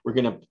 We're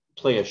going to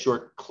play a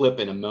short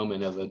clip in a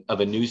moment of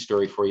a news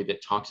story for you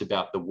that talks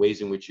about the ways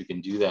in which you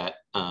can do that.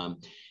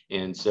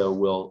 And so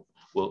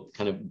we'll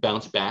kind of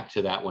bounce back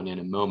to that one in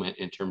a moment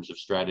in terms of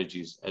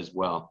strategies as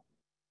well.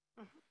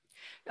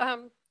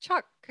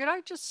 Chuck, could I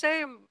just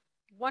say,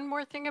 one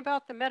more thing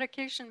about the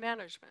medication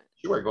management.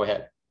 Sure, go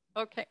ahead.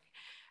 Okay.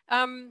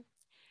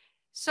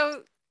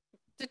 So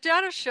the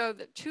data show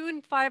that 2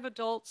 in 5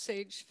 adults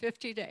aged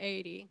 50 to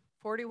 80,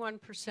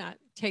 41%,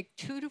 take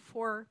 2 to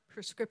 4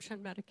 prescription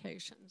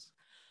medications.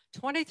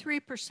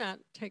 23%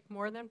 take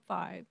more than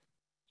 5,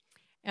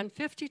 and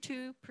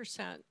 52%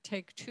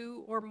 take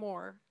 2 or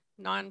more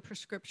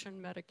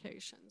non-prescription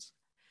medications.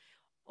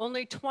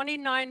 Only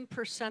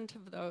 29%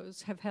 of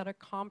those have had a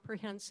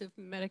comprehensive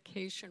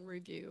medication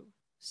review,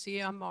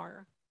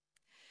 CMR.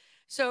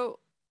 So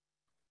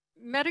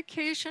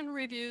medication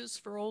reviews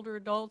for older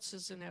adults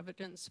is an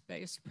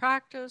evidence-based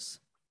practice.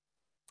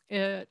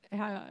 It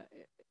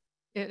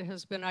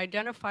has been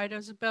identified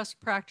as a best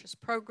practice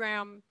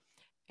program,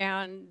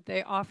 and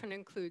they often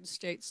include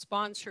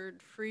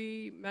state-sponsored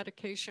free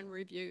medication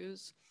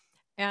reviews.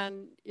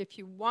 And if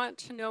you want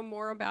to know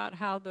more about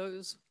how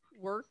those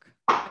work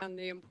and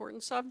the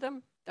importance of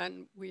them,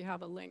 then we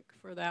have a link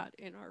for that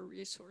in our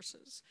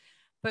resources.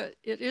 But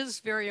it is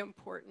very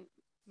important.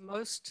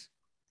 Most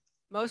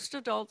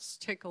adults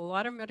take a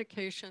lot of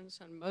medications,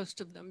 and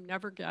most of them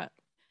never get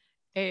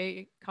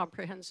a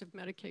comprehensive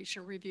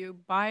medication review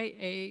by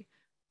a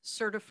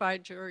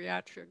certified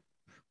geriatric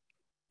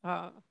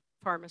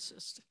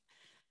pharmacist.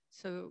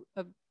 So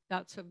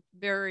that's a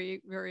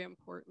very, very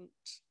important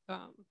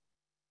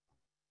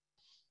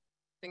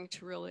thing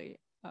to really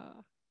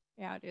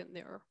add in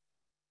there.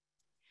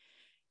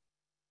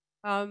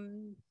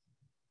 And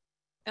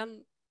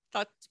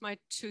that's my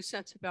 2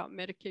 cents about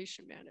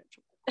medication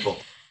management. Cool.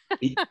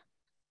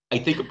 I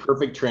think a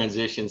perfect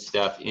transition,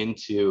 Steph,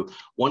 into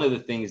one of the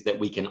things that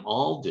we can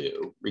all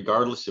do,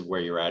 regardless of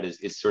where you're at,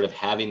 is sort of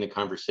having the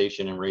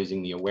conversation and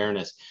raising the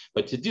awareness.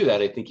 But to do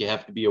that, I think you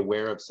have to be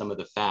aware of some of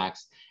the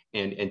facts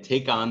and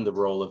take on the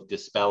role of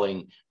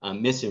dispelling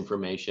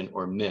misinformation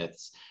or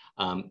myths.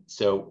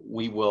 So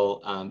we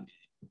will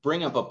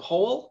bring up a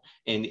poll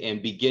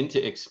and begin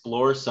to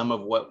explore some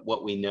of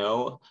what we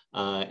know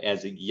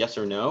as a yes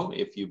or no,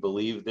 if you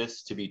believe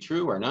this to be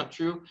true or not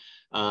true.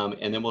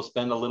 And then we'll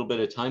spend a little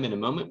bit of time in a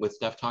moment with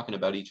Steph talking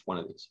about each one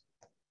of these.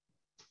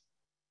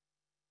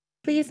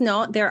 Please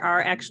note there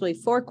are actually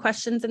 4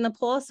 questions in the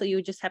poll, so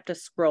you just have to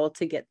scroll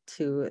to get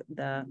to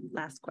the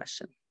last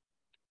question.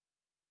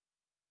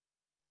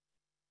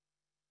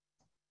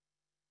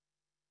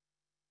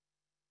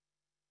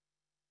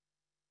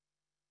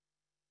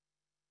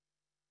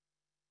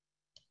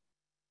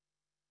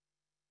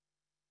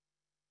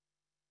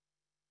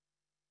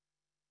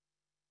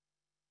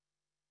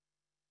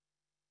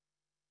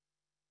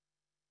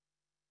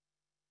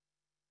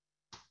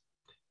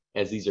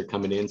 As these are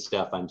coming in,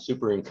 Steph, I'm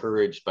super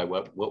encouraged by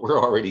what we're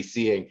already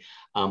seeing.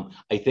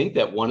 I think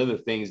that one of the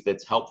things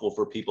that's helpful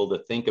for people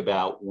to think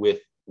about with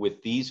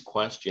these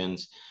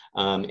questions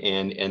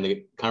and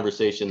the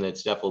conversation that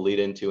Steph will lead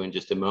into in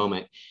just a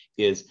moment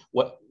is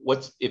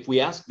what's if we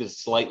ask this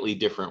slightly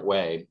different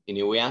way,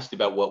 we asked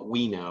about what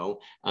we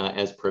know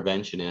as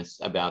preventionists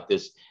about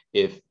this.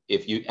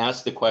 If you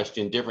ask the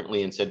question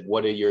differently and said,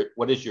 what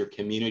does your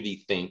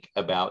community think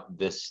about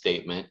this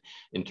statement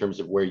in terms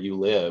of where you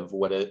live?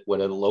 What are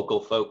the local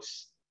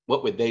folks,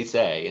 what would they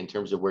say in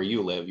terms of where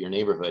you live, your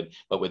neighborhood?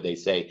 What would they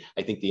say?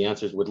 I think the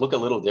answers would look a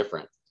little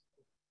different.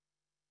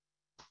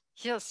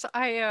 Yes,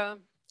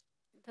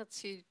 let's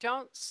see,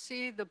 don't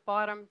see the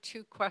bottom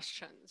 2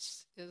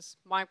 questions is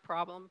my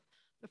problem.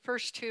 The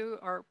first 2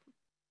 are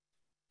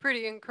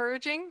pretty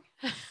encouraging,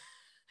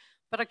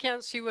 but I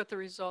can't see what the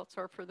results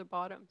are for the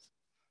bottoms.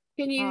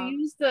 Can you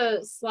use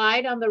the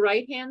slide on the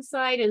right-hand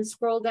side and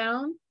scroll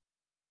down?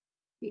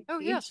 Oh,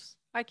 yes,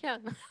 I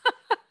can.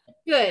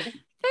 Good.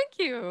 Thank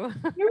you.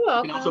 You're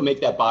welcome. You can also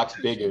make that box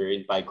bigger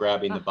by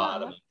grabbing the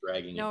bottom and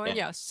dragging it down. And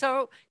yes,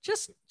 so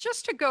just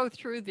to go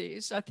through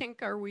these, I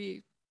think, are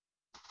we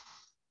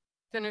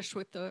finished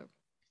with the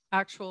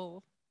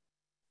actual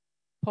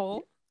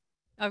poll?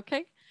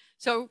 Okay,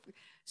 so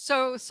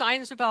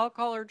signs of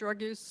alcohol or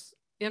drug use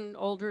in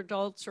older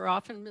adults are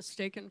often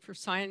mistaken for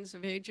signs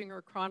of aging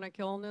or chronic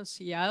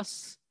illness.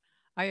 Yes,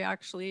 I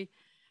actually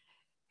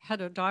had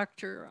a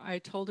doctor, I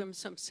told him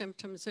some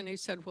symptoms and he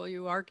said, well,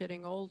 you are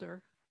getting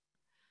older.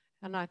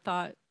 And I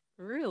thought,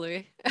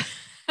 really?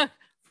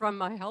 From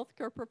my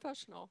healthcare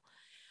professional.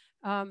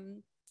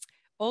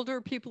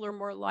 Older people are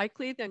more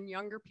likely than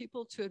younger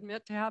people to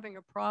admit to having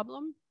a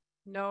problem?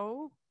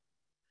 No.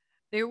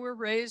 They were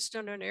raised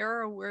in an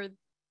era where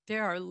they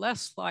are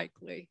less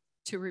likely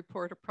to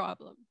report a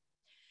problem.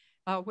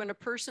 When a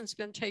person's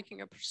been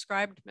taking a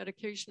prescribed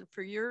medication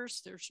for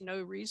years, there's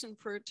no reason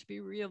for it to be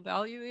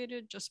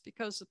reevaluated just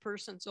because the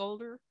person's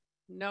older.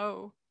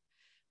 No.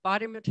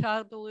 Body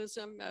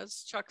metabolism,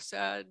 as Chuck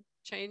said,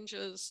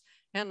 changes,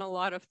 and a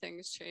lot of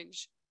things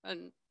change.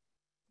 And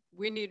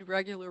we need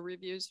regular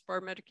reviews of our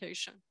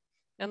medication.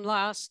 And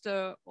last,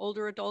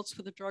 older adults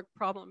with a drug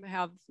problem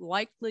have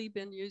likely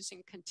been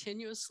using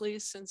continuously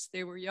since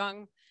they were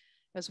young.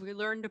 As we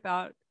learned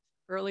about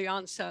early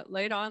onset,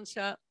 late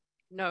onset,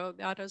 no,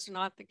 that is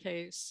not the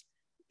case.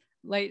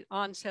 Late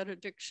onset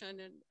addiction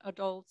in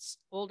adults,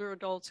 older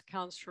adults,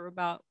 accounts for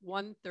about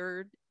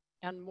 1/3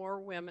 and more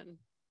women.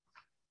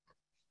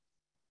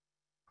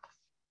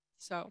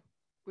 So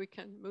we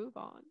can move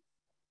on.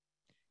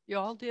 You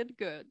all did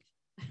good.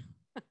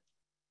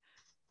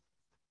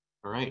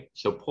 All right,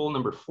 so poll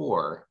number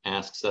 4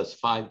 asks us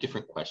 5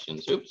 different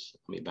questions. Oops,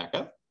 let me back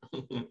up.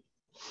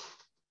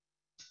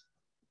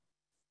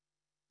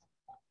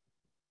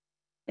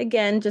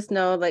 Again, just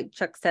know, like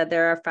Chuck said,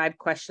 there are 5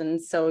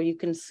 questions, so you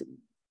can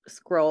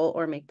scroll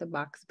or make the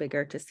box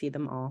bigger to see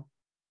them all.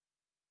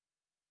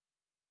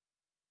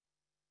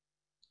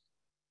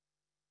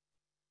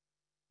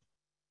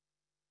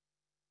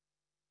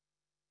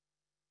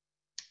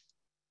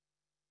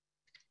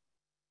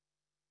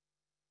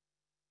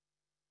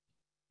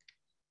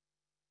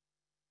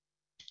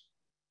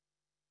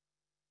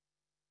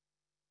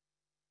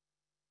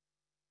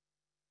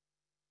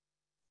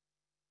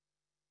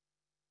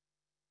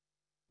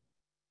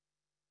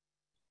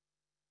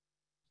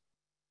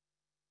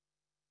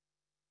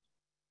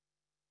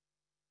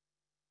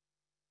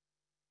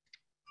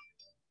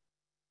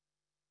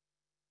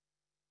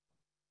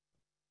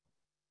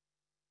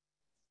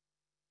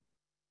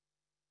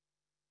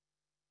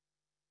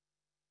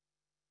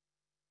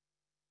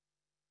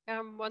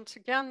 And once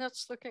again,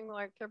 it's looking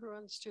like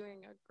everyone's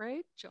doing a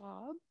great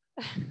job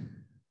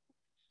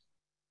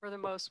for the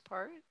most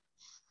part.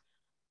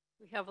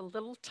 We have a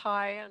little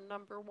tie on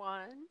number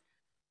 1.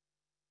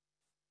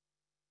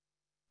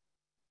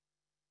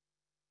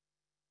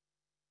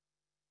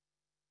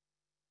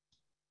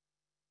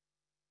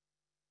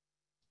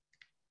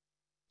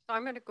 So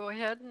I'm going to go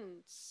ahead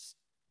and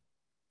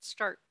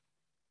start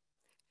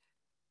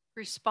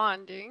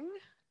responding.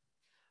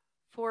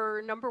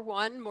 For number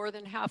 1, more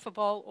than half of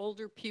all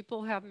older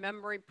people have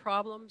memory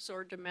problems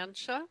or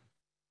dementia.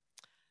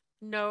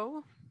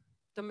 No,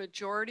 the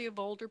majority of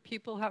older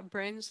people have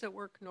brains that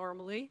work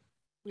normally.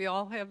 We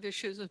all have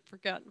issues of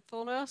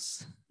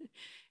forgetfulness.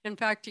 In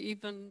fact,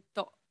 even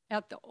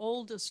at the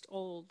oldest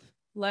old,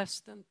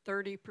 less than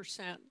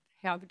 30%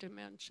 have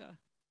dementia,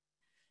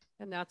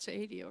 and that's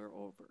 80 or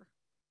over.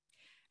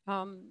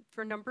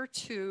 For number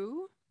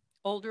 2,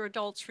 older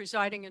adults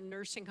residing in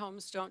nursing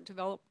homes don't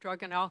develop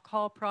drug and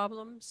alcohol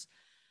problems.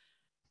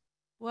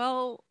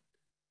 Well,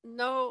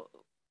 no,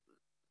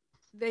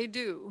 they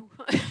do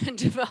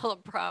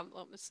develop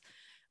problems.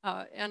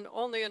 And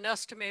only an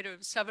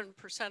estimated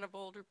 7% of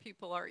older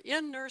people are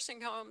in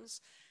nursing homes.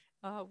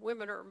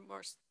 Women are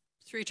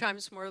 3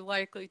 times more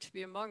likely to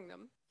be among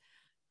them.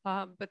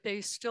 But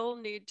they still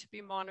need to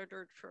be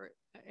monitored for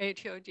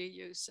ATOD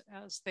use,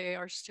 as they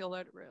are still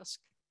at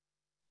risk.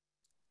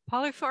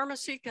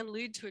 Polypharmacy can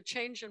lead to a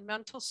change in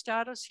mental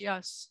status.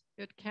 Yes,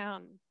 it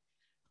can.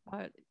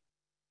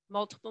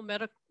 Multiple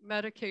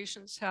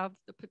medications have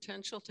the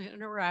potential to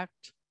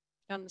interact,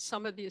 and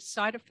some of these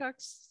side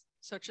effects,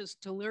 such as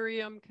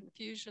delirium,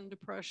 confusion,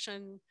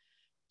 depression,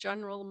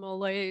 general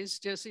malaise,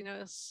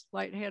 dizziness,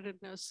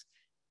 lightheadedness,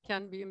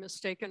 can be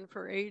mistaken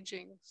for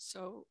aging.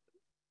 So,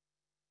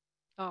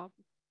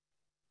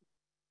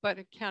 but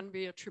it can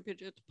be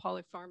attributed to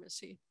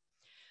polypharmacy.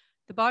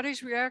 The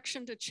body's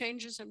reaction to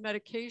changes in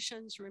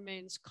medications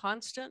remains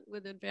constant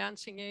with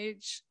advancing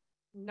age.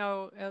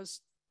 No, as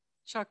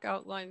Chuck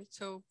outlined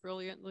so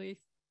brilliantly,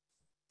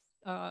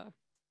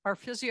 our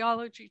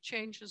physiology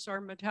changes,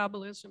 our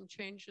metabolism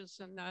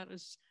changes, and that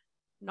is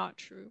not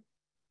true.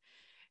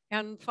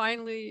 And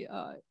finally,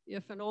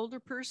 if an older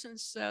person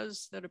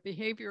says that a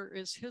behavior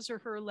is his or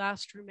her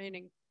last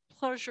remaining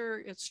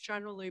pleasure, it's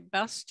generally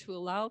best to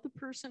allow the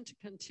person to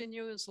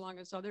continue as long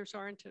as others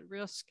aren't at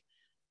risk.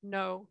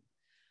 No.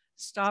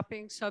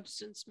 Stopping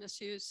substance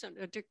misuse and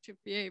addictive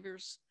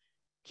behaviors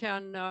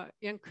can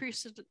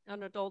increase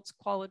an adult's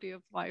quality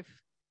of life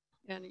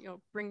and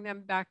bring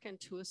them back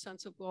into a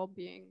sense of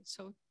well-being.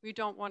 So we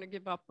don't want to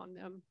give up on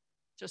them,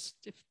 just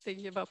if they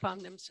give up on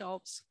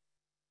themselves.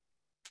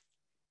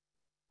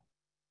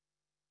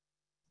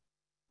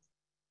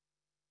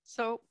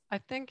 So I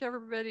think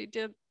everybody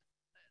did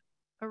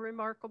a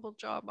remarkable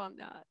job on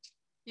that.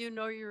 You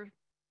know your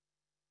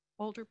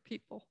older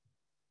people.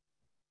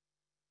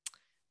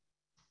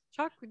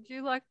 Chuck, would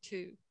you like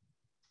to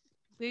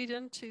lead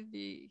into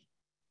the...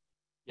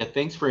 Yeah,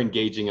 thanks for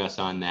engaging us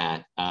on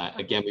that.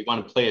 Again, we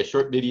want to play a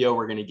short video.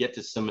 We're going to get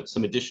to some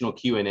additional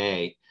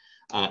Q&A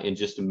in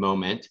just a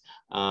moment.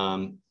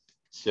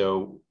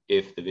 So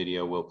if the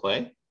video will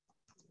play,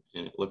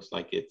 and it looks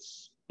like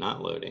it's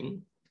not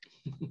loading.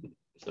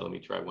 So let me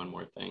try one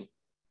more thing.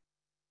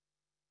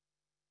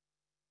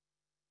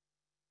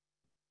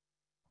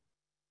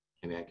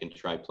 Maybe I can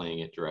try playing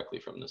it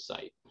directly from the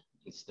site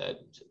instead,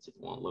 since it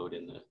won't load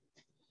in the...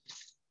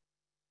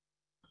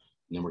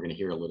 And then we're going to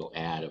hear a little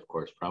ad, of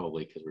course,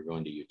 probably because we're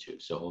going to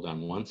YouTube. So hold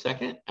on one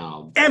second.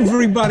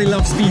 Everybody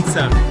loves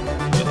pizza.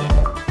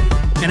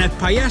 And at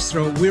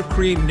Paestro, we're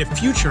creating the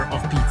future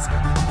of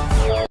pizza.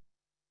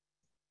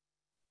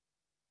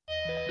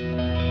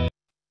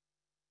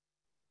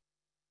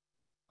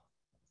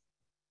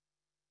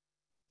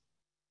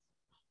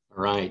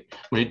 All right,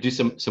 I'm going to do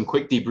some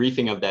quick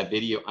debriefing of that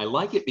video. I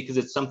like it because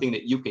it's something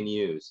that you can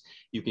use.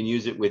 You can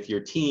use it with your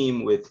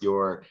team, with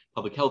your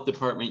public health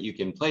department. You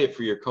can play it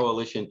for your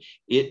coalition.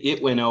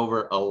 It went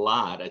over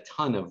a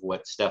ton of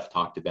what Steph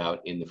talked about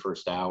in the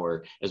first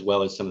hour, as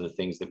well as some of the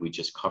things that we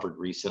just covered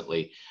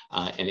recently.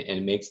 And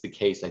it makes the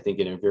case, I think,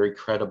 in a very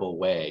credible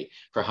way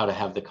for how to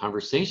have the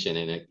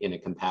conversation in a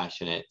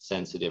compassionate,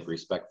 sensitive,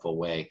 respectful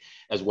way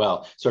as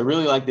well. So I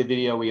really like the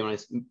video. We're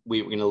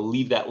going to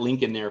leave that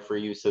link in there for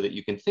you so that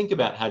you can think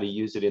about how to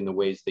use it in the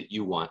ways that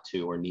you want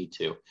to or need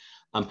to.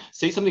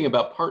 Say something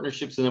about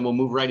partnerships, and then we'll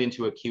move right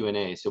into a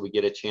Q&A so we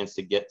get a chance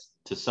to get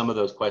to some of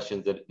those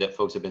questions that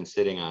folks have been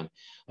sitting on.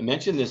 I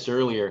mentioned this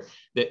earlier,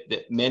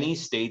 that many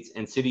states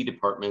and city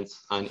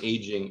departments on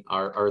aging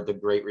are the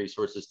great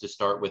resources to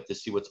start with to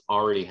see what's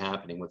already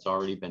happening, what's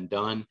already been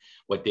done,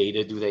 what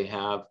data do they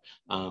have,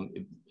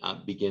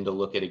 begin to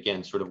look at,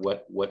 again, sort of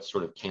what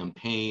sort of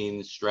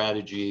campaigns,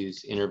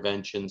 strategies,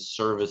 interventions,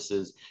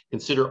 services.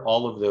 Consider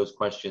all of those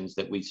questions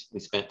that we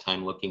spent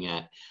time looking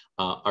at.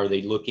 Are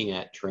they looking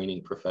at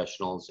training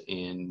professionals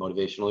in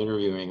motivational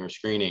interviewing or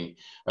screening?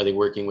 Are they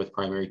working with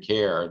primary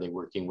care? Are they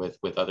working with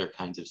other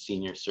kinds of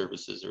senior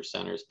services or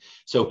centers?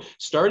 So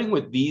starting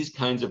with these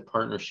kinds of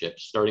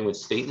partnerships, starting with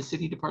state and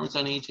city departments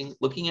on aging,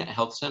 looking at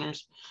health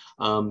centers,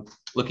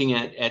 looking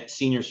at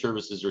senior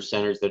services or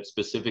centers that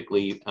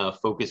specifically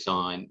focus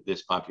on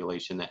this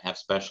population that have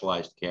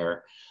specialized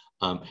care.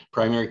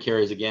 Primary care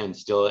is, again,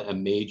 still a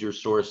major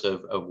source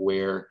of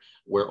where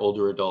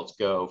older adults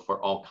go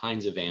for all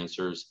kinds of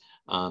answers.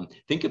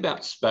 Think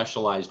about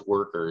specialized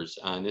workers,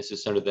 and this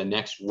is sort of the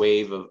next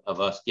wave of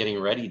us getting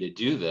ready to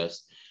do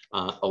this.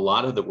 A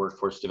lot of the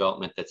workforce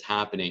development that's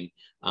happening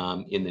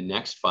in the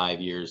next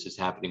 5 years is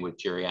happening with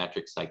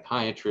geriatric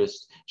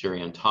psychiatrists,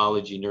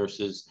 gerontology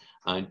nurses,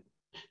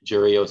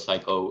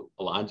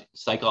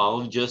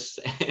 geropsychologists,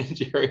 and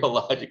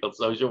geriological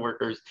social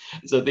workers.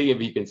 So think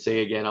if you can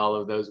say again all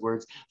of those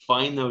words,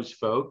 find those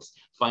folks,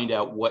 find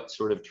out what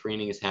sort of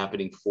training is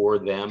happening for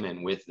them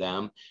and with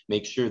them,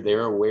 make sure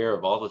they're aware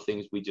of all the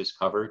things we just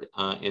covered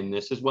in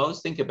this, as well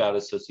as think about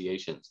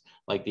associations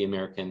like the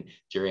American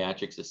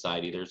Geriatric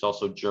Society. There's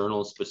also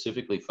journals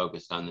specifically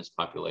focused on this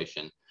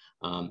population.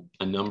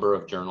 A number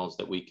of journals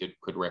that we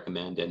could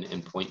recommend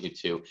and point you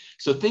to.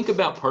 So think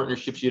about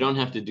partnerships. You don't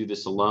have to do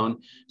this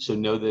alone. So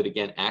know that,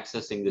 again,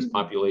 accessing this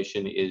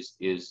population is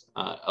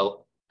a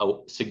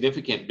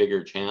significant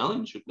bigger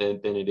challenge than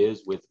it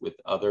is with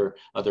other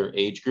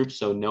age groups.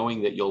 So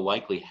knowing that you'll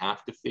likely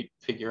have to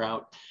figure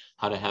out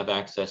how to have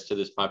access to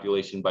this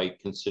population by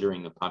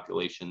considering the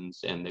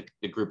populations and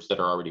the groups that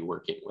are already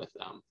working with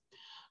them.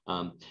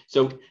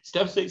 So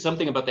Steph, say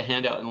something about the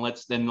handout, and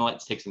let's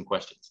take some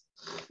questions.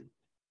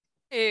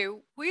 Hey,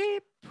 we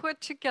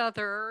put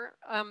together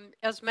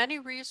as many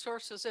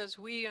resources as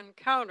we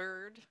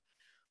encountered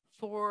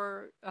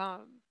for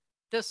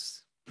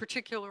this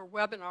particular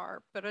webinar,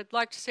 but I'd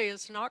like to say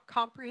it's not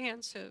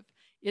comprehensive.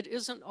 It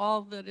isn't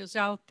all that is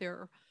out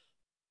there,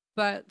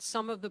 but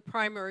some of the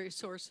primary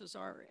sources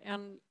are.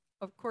 And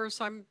of course,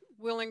 I'm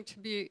willing to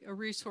be a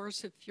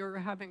resource if you're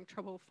having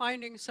trouble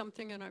finding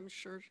something, and I'm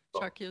sure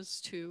Chuck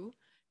is too,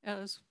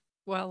 as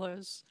well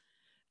as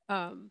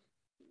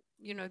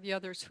you know, the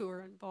others who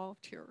are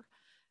involved here.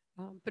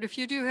 But if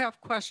you do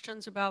have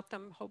questions about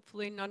them,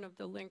 hopefully none of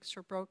the links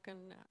are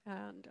broken,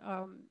 and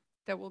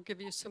that will give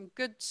you some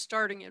good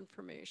starting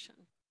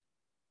information.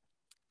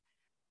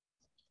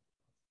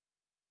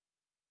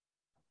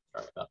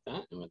 Sorry about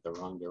that, I went the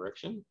wrong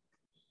direction.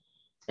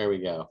 There we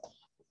go.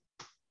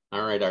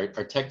 All right,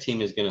 our tech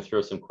team is going to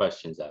throw some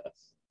questions at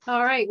us.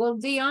 All right, well,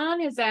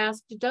 Dion has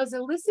asked, does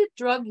illicit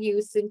drug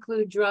use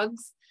include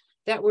drugs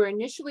that were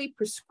initially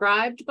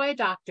prescribed by a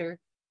doctor,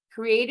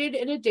 created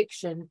an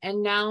addiction,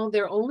 and now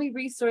their only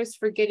resource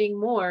for getting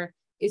more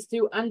is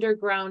through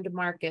underground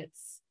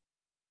markets?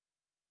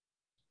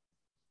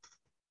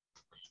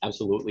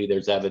 Absolutely,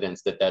 there's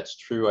evidence that that's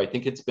true. I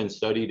think it's been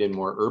studied in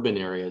more urban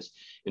areas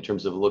in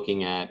terms of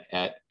looking at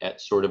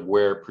sort of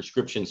where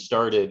prescription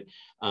started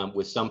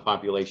with some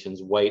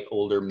populations, white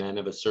older men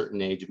of a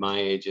certain age, my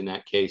age in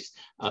that case,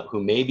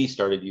 who maybe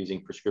started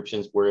using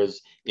prescriptions,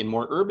 whereas in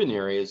more urban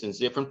areas in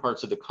different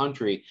parts of the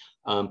country,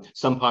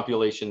 some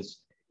populations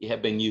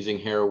have been using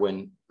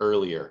heroin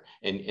earlier,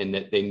 and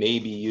that they may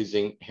be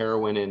using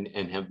heroin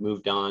and have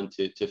moved on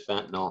to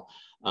fentanyl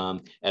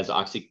as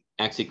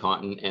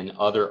Oxycontin and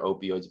other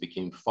opioids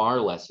became far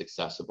less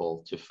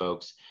accessible to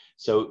folks.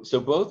 So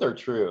both are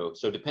true.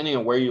 So depending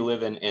on where you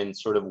live and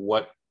sort of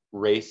what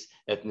race,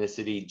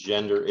 ethnicity,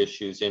 gender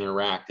issues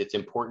interact, it's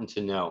important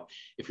to know.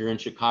 If you're in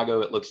Chicago,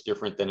 it looks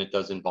different than it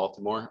does in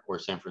Baltimore or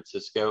San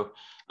Francisco.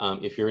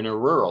 If you're in a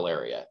rural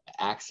area,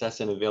 access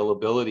and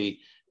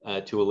availability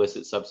to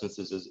illicit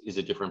substances is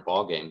a different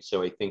ballgame.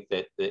 So I think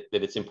that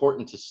it's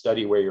important to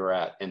study where you're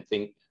at and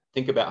think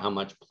about how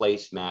much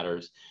place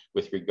matters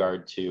with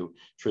regard to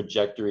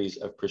trajectories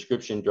of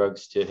prescription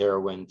drugs to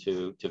heroin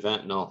to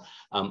fentanyl.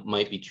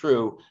 Might be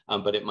true,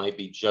 but it might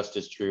be just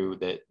as true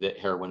that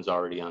heroin's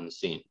already on the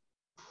scene.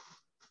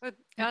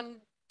 And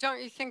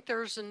don't you think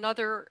there's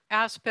another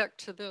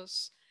aspect to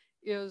this,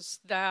 is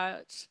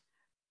that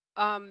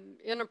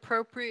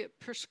inappropriate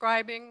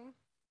prescribing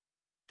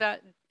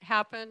that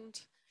happened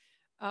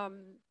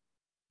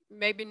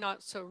maybe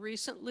not so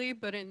recently,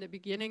 but in the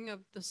beginning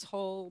of this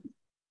whole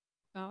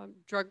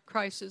drug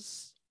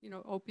crisis,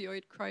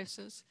 opioid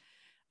crisis,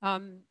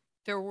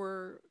 there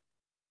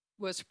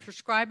was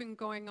prescribing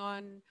going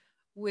on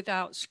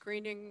without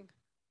screening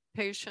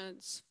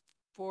patients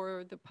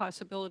for the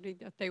possibility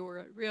that they were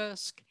at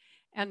risk,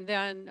 and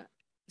then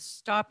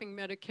stopping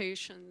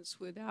medications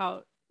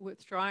without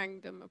withdrawing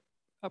them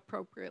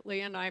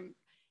appropriately. And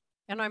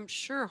I'm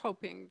sure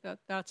hoping that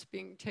that's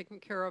being taken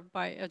care of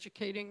by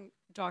educating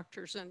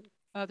doctors and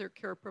other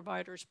care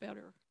providers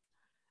better.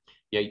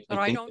 Yeah, but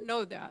I don't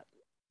know that.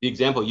 The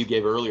example you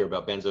gave earlier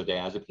about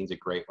benzodiazepines is a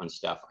great one,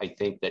 Steph. I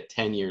think that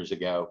 10 years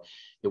ago,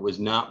 it was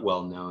not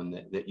well known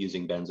that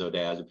using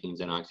benzodiazepines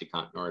and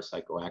OxyContin or a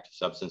psychoactive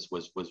substance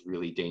was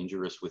really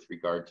dangerous with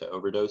regard to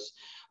overdose.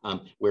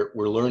 We're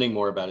learning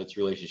more about its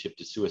relationship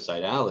to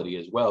suicidality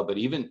as well, but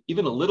even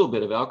a little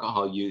bit of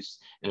alcohol use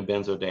and a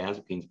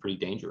benzodiazepine is pretty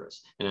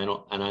dangerous. And I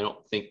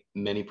don't think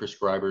many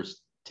prescribers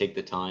take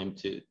the time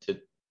to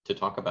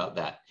talk about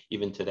that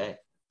even today.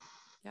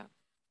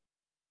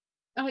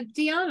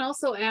 Dion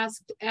also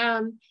asked,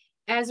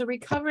 as a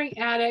recovering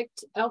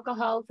addict,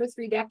 alcoholic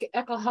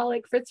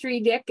for 3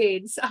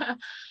 decades,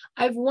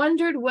 I've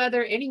wondered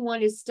whether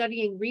anyone is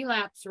studying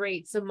relapse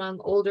rates among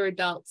older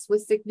adults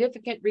with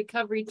significant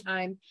recovery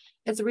time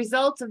as a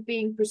result of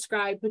being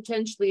prescribed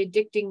potentially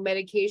addicting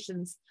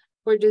medications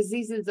for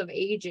diseases of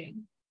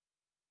aging.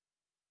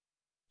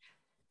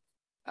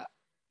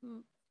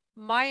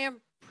 My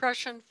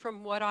impression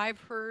from what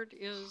I've heard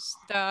is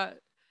that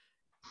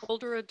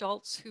older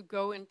adults who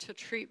go into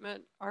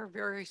treatment are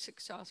very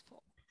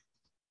successful.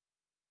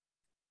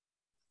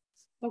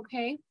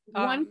 Okay.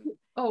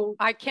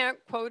 I can't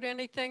quote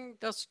anything.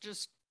 That's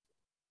just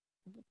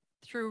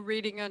through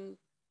reading and,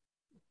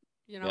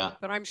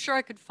 but I'm sure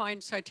I could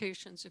find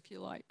citations if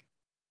you like.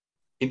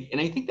 And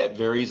I think that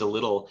varies a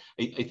little.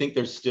 I think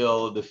there's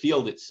still, the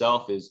field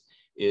itself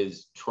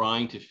is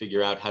trying to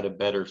figure out how to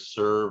better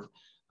serve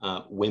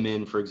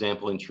women, for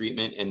example, in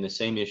treatment, and the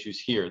same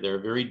issues here. There are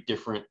very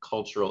different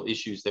cultural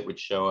issues that would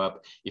show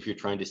up if you're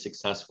trying to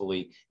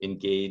successfully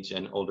engage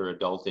an older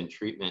adult in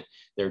treatment.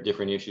 There are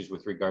different issues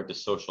with regard to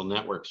social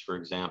networks, for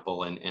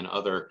example, and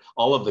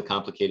all of the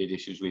complicated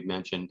issues we've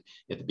mentioned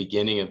at the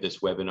beginning of this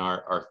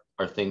webinar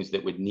are things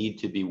that would need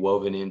to be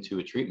woven into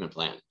a treatment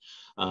plan.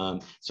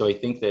 So I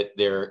think that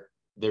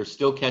they're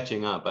still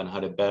catching up on how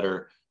to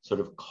better sort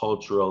of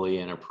culturally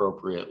and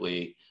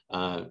appropriately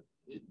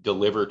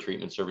deliver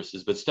treatment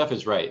services. But Steph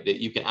is right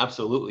that you can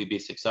absolutely be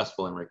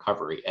successful in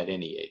recovery at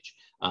any age.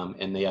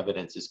 And the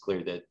evidence is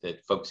clear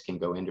that folks can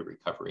go into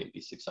recovery and be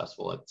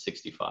successful at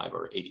 65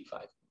 or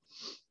 85.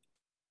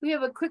 We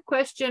have a quick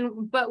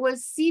question, but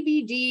was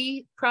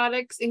CBD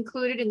products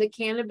included in the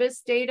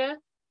cannabis data?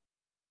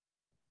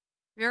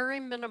 Very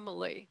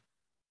minimally.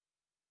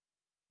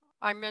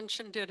 I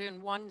mentioned it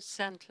in one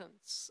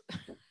sentence.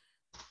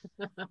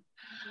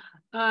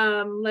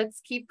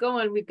 Let's keep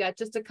going. We've got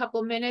just a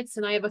couple minutes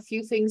and I have a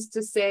few things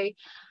to say.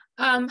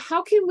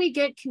 How can we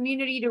get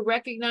community to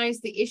recognize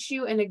the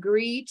issue and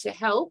agree to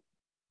help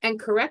and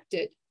correct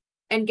it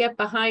and get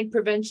behind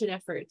prevention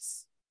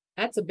efforts?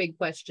 That's a big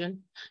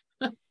question.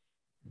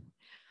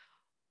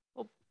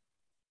 Well,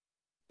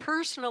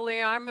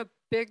 personally, I'm a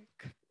big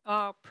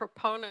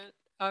proponent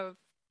of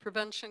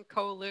prevention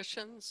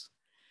coalitions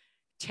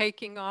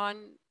taking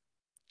on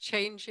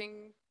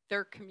changing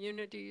their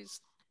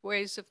communities'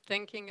 ways of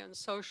thinking and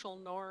social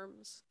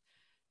norms.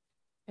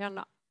 And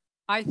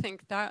I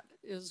think that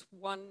is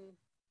one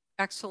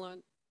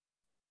excellent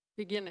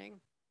beginning,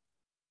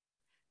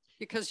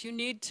 because you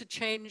need to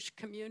change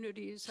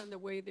communities and the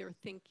way they're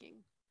thinking.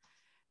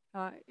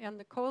 And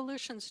the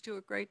coalitions do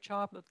a great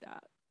job of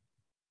that.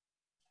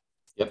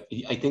 Yep,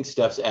 I think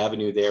Steph's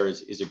avenue there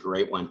is a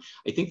great one.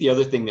 I think the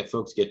other thing that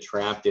folks get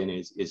trapped in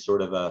is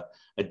sort of a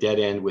dead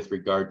end with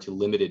regard to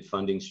limited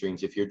funding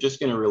streams. If you're just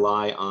going to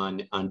rely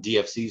on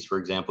DFCs, for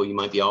example, you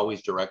might be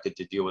always directed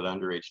to deal with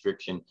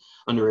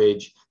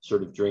underage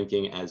sort of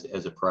drinking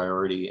as a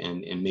priority,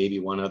 and maybe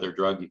one other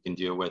drug you can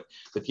deal with.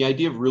 But the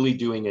idea of really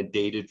doing a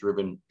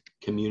data-driven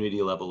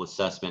community level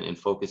assessment and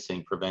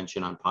focusing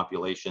prevention on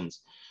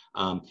populations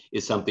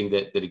is something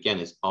that again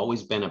has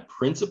always been a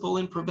principle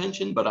in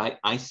prevention, but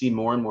I see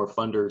more and more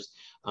funders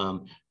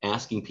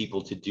asking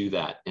people to do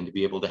that and to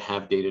be able to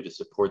have data to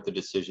support the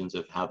decisions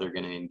of how they're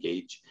going to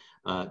engage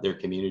their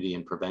community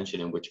in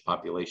prevention and which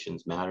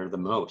populations matter the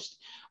most.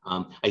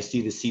 I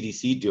see the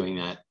CDC doing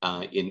that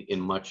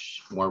in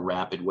much more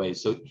rapid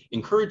ways. So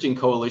encouraging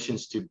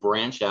coalitions to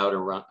branch out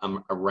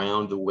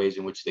around the ways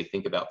in which they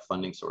think about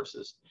funding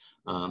sources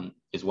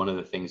is one of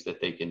the things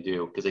that they can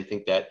do, because I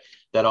think that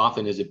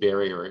often is a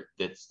barrier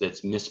that's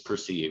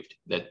misperceived,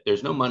 that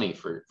there's no money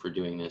for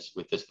doing this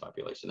with this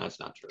population. That's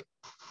not true.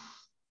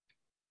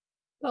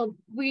 Well,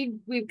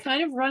 we've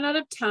kind of run out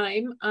of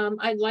time.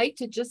 I'd like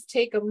to just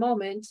take a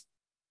moment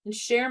and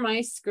share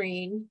my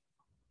screen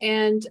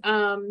and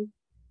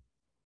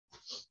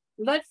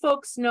let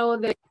folks know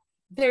that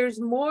there's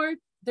more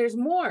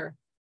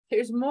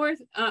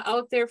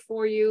out there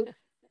for you.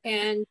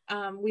 And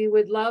we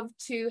would love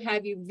to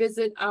have you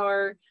visit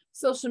our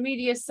social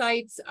media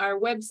sites, our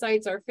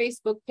websites, our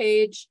Facebook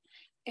page,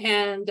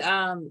 and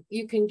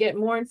you can get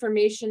more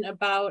information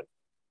about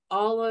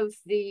all of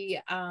the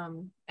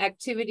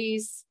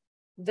activities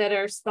that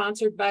are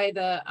sponsored by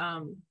the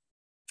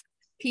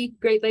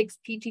Great Lakes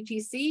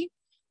PTTC.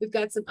 We've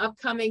got some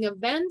upcoming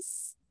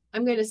events.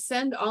 I'm going to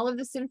send all of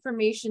this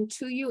information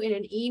to you in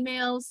an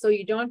email so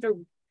you don't have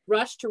to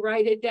rush to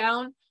write it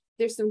down.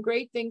 There's some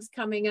great things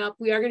coming up.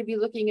 We are going to be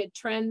looking at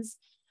trends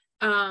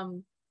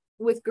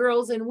with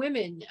girls and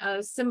women,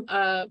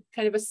 kind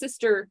of a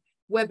sister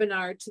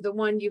webinar to the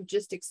one you've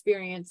just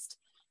experienced.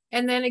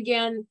 And then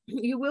again,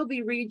 you will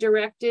be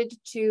redirected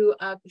to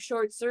a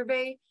short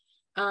survey.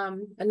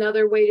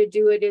 Another way to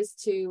do it is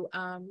to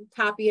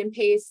copy and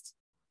paste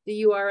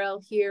the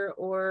URL here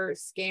or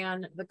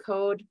scan the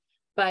code,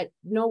 but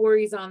no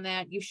worries on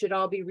that. You should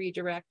all be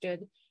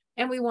redirected.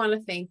 And we want to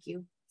thank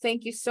you.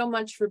 Thank you so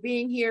much for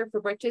being here, for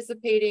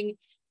participating.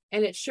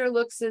 And it sure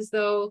looks as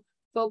though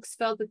folks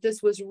felt that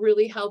this was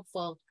really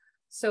helpful.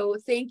 So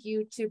thank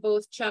you to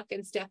both Chuck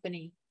and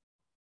Stephanie.